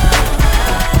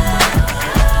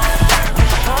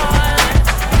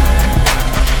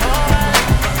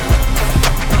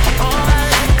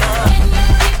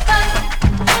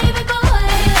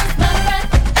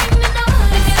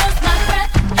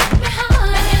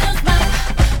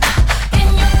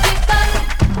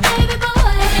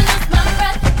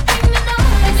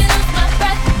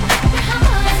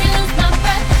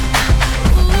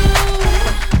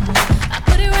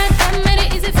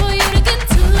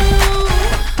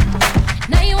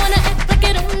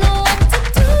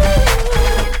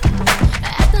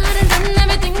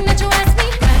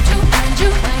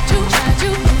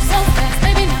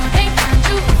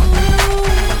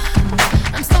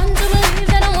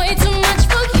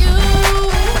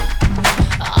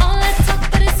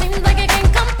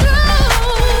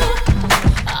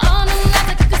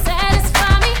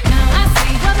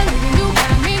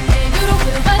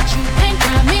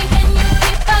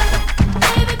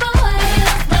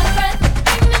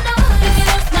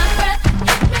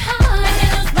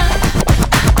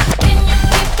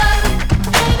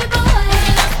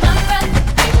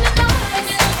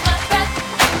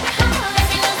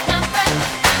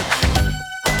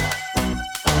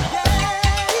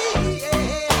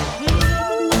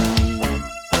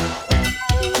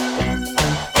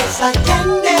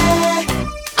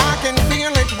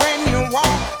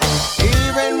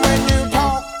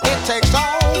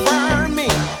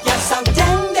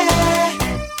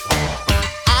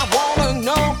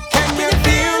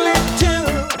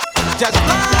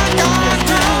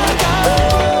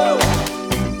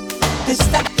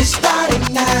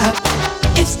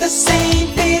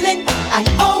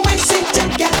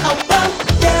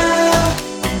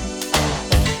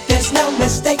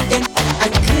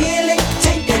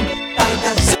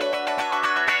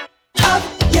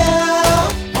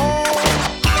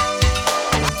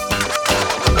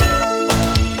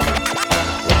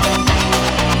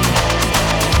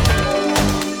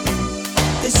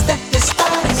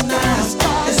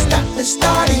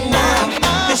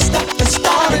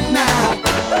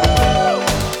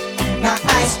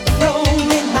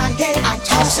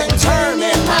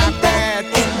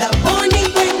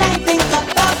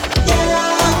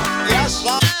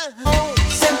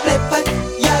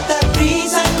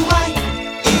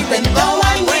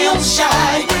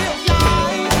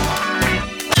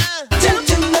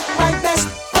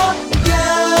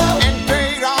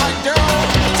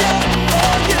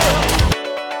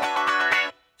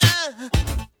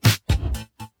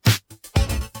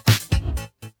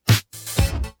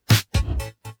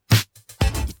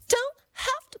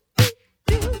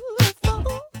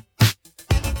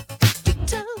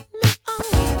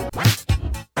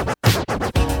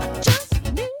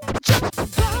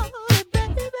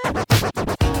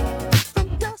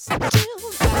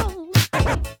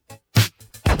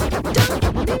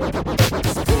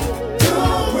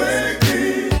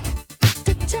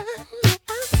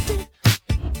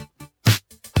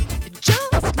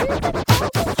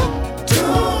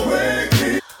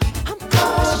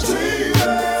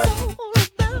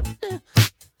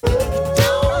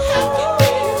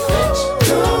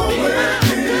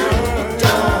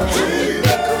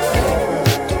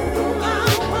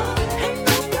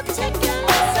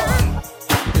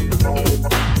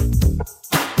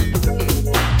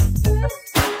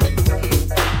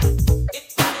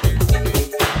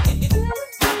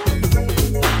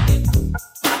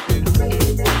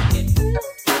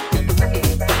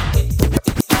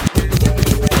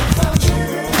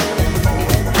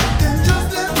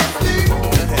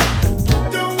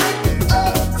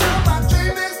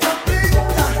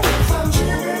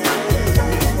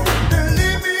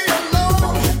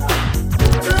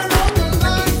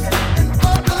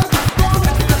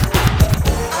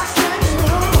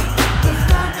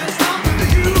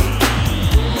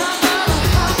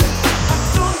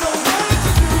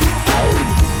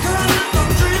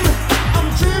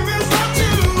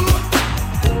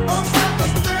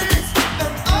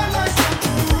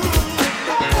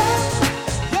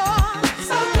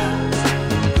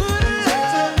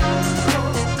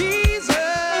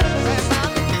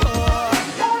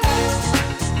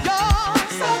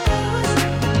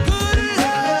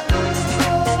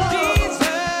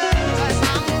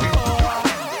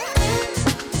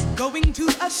 going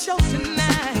to a show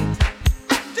tonight.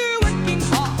 After working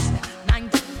hard, 9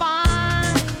 to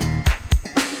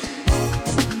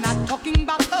 5. Not talking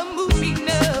about the movie,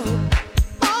 no.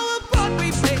 Our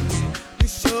Broadway play, the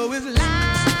show is live.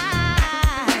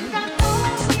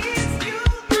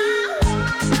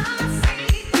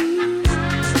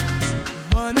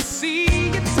 Wanna see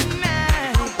you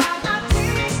tonight.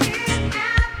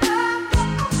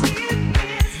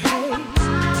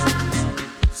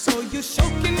 So you sure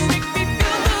can make me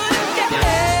feel good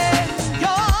again.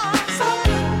 You're so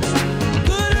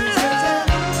good love,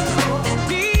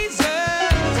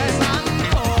 deserves an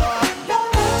encore.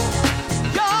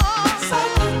 You're so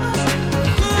good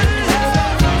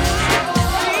love,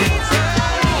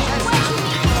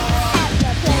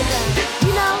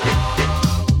 You know,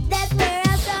 that's where I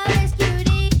saw this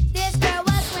cutie. This girl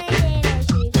was swinging her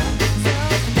feet. So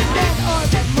then all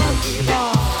the monkey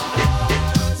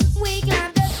bars. We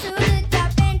climbed up to the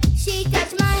top and she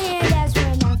touched my hand. That's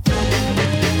when I fell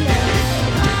in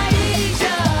love.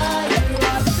 Aisha, you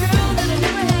are the girl that I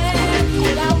never had,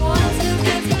 and I want to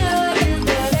get to know you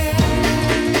better.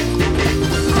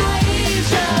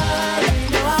 Aisha, you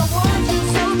know I want you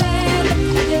so bad. I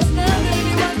just know,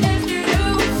 baby, what can you do?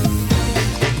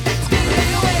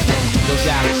 Yo,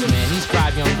 Dallas, man, these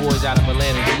 5 young boys out of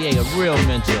Atlanta, VA, a real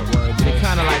mentor. They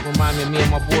kind of like remind me of me and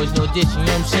my boys, No Ditch, you know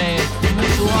what I'm saying?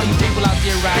 So all you people out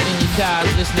there riding in your cars,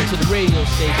 listening to the radio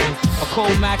station, or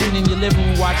cold maxing in your living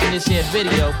room watching this here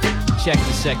video, check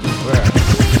the second verse.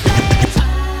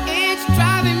 It's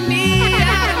driving me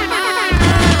out of my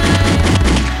mind.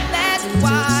 That's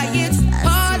why it's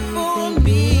hard for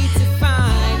me to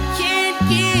find. Can't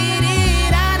get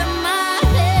it out of my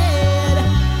head.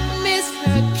 Miss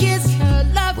her, kiss her,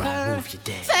 love her.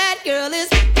 That girl is.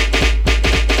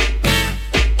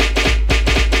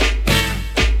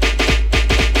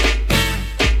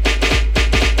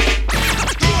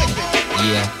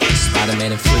 Yeah,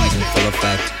 Spider-Man and Freeze in full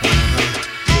effect.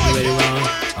 You ready, Ron?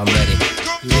 I'm ready.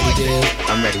 You ready, Dave?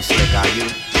 I'm ready, Slick. Are you?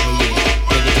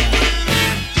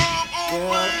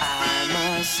 Girl, I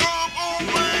must.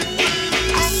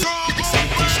 I see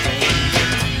something strange in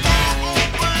my mind.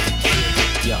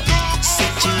 Yo,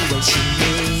 situation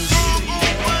is.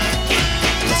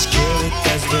 Let's cure it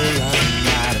 'cause we're running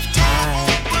out of time.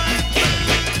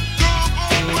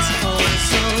 It's all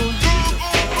so.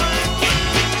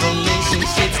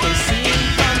 Relationships they seem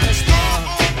from the start.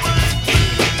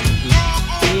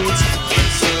 It's all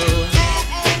so.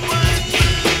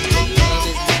 Love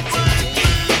is not taken.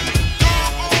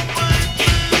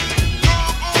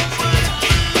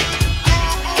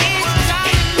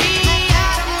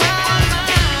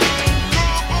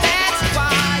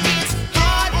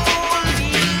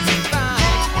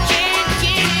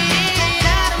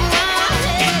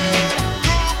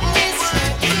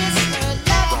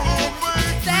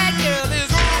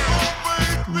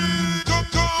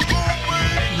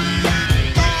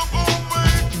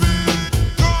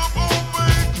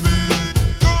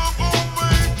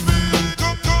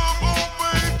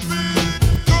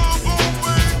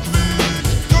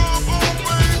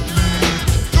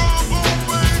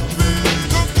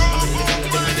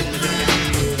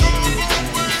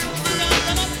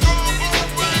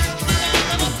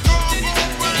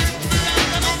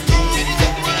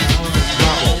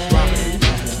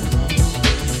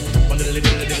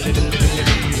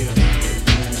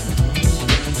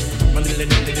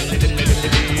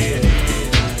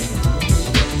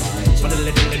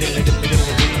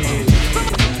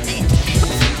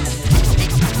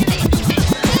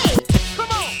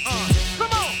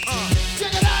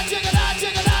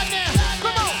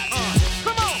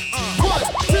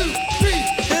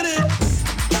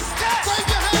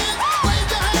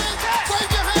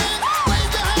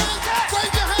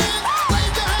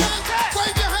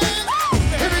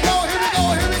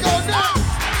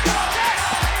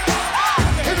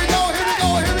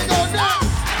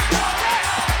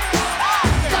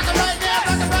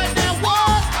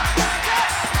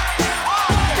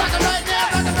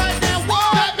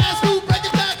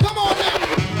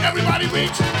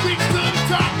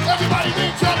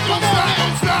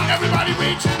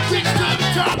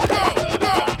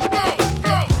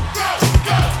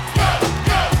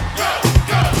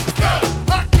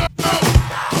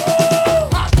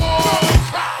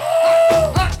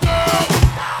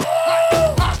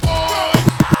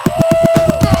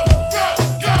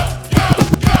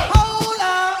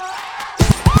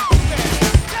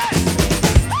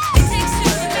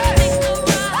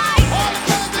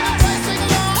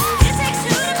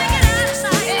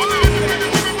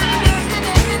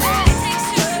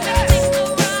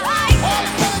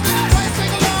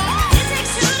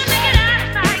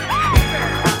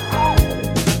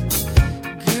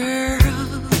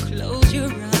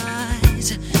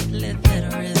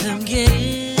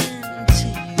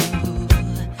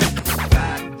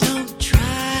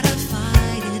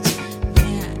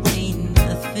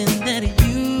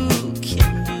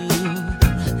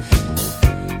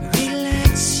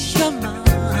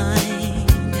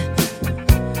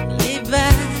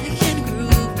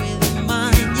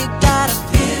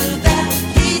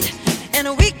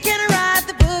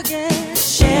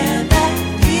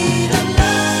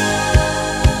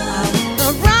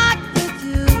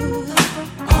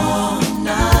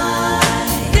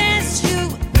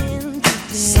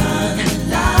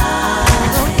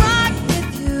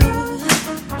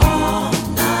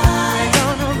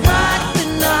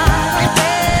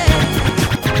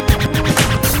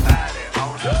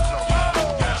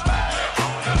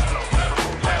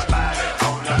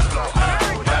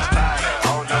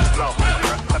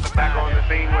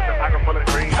 scene with a pocket full of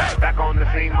green. Back on the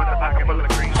scene with a pocket full of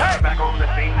green. Back on the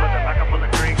scene with a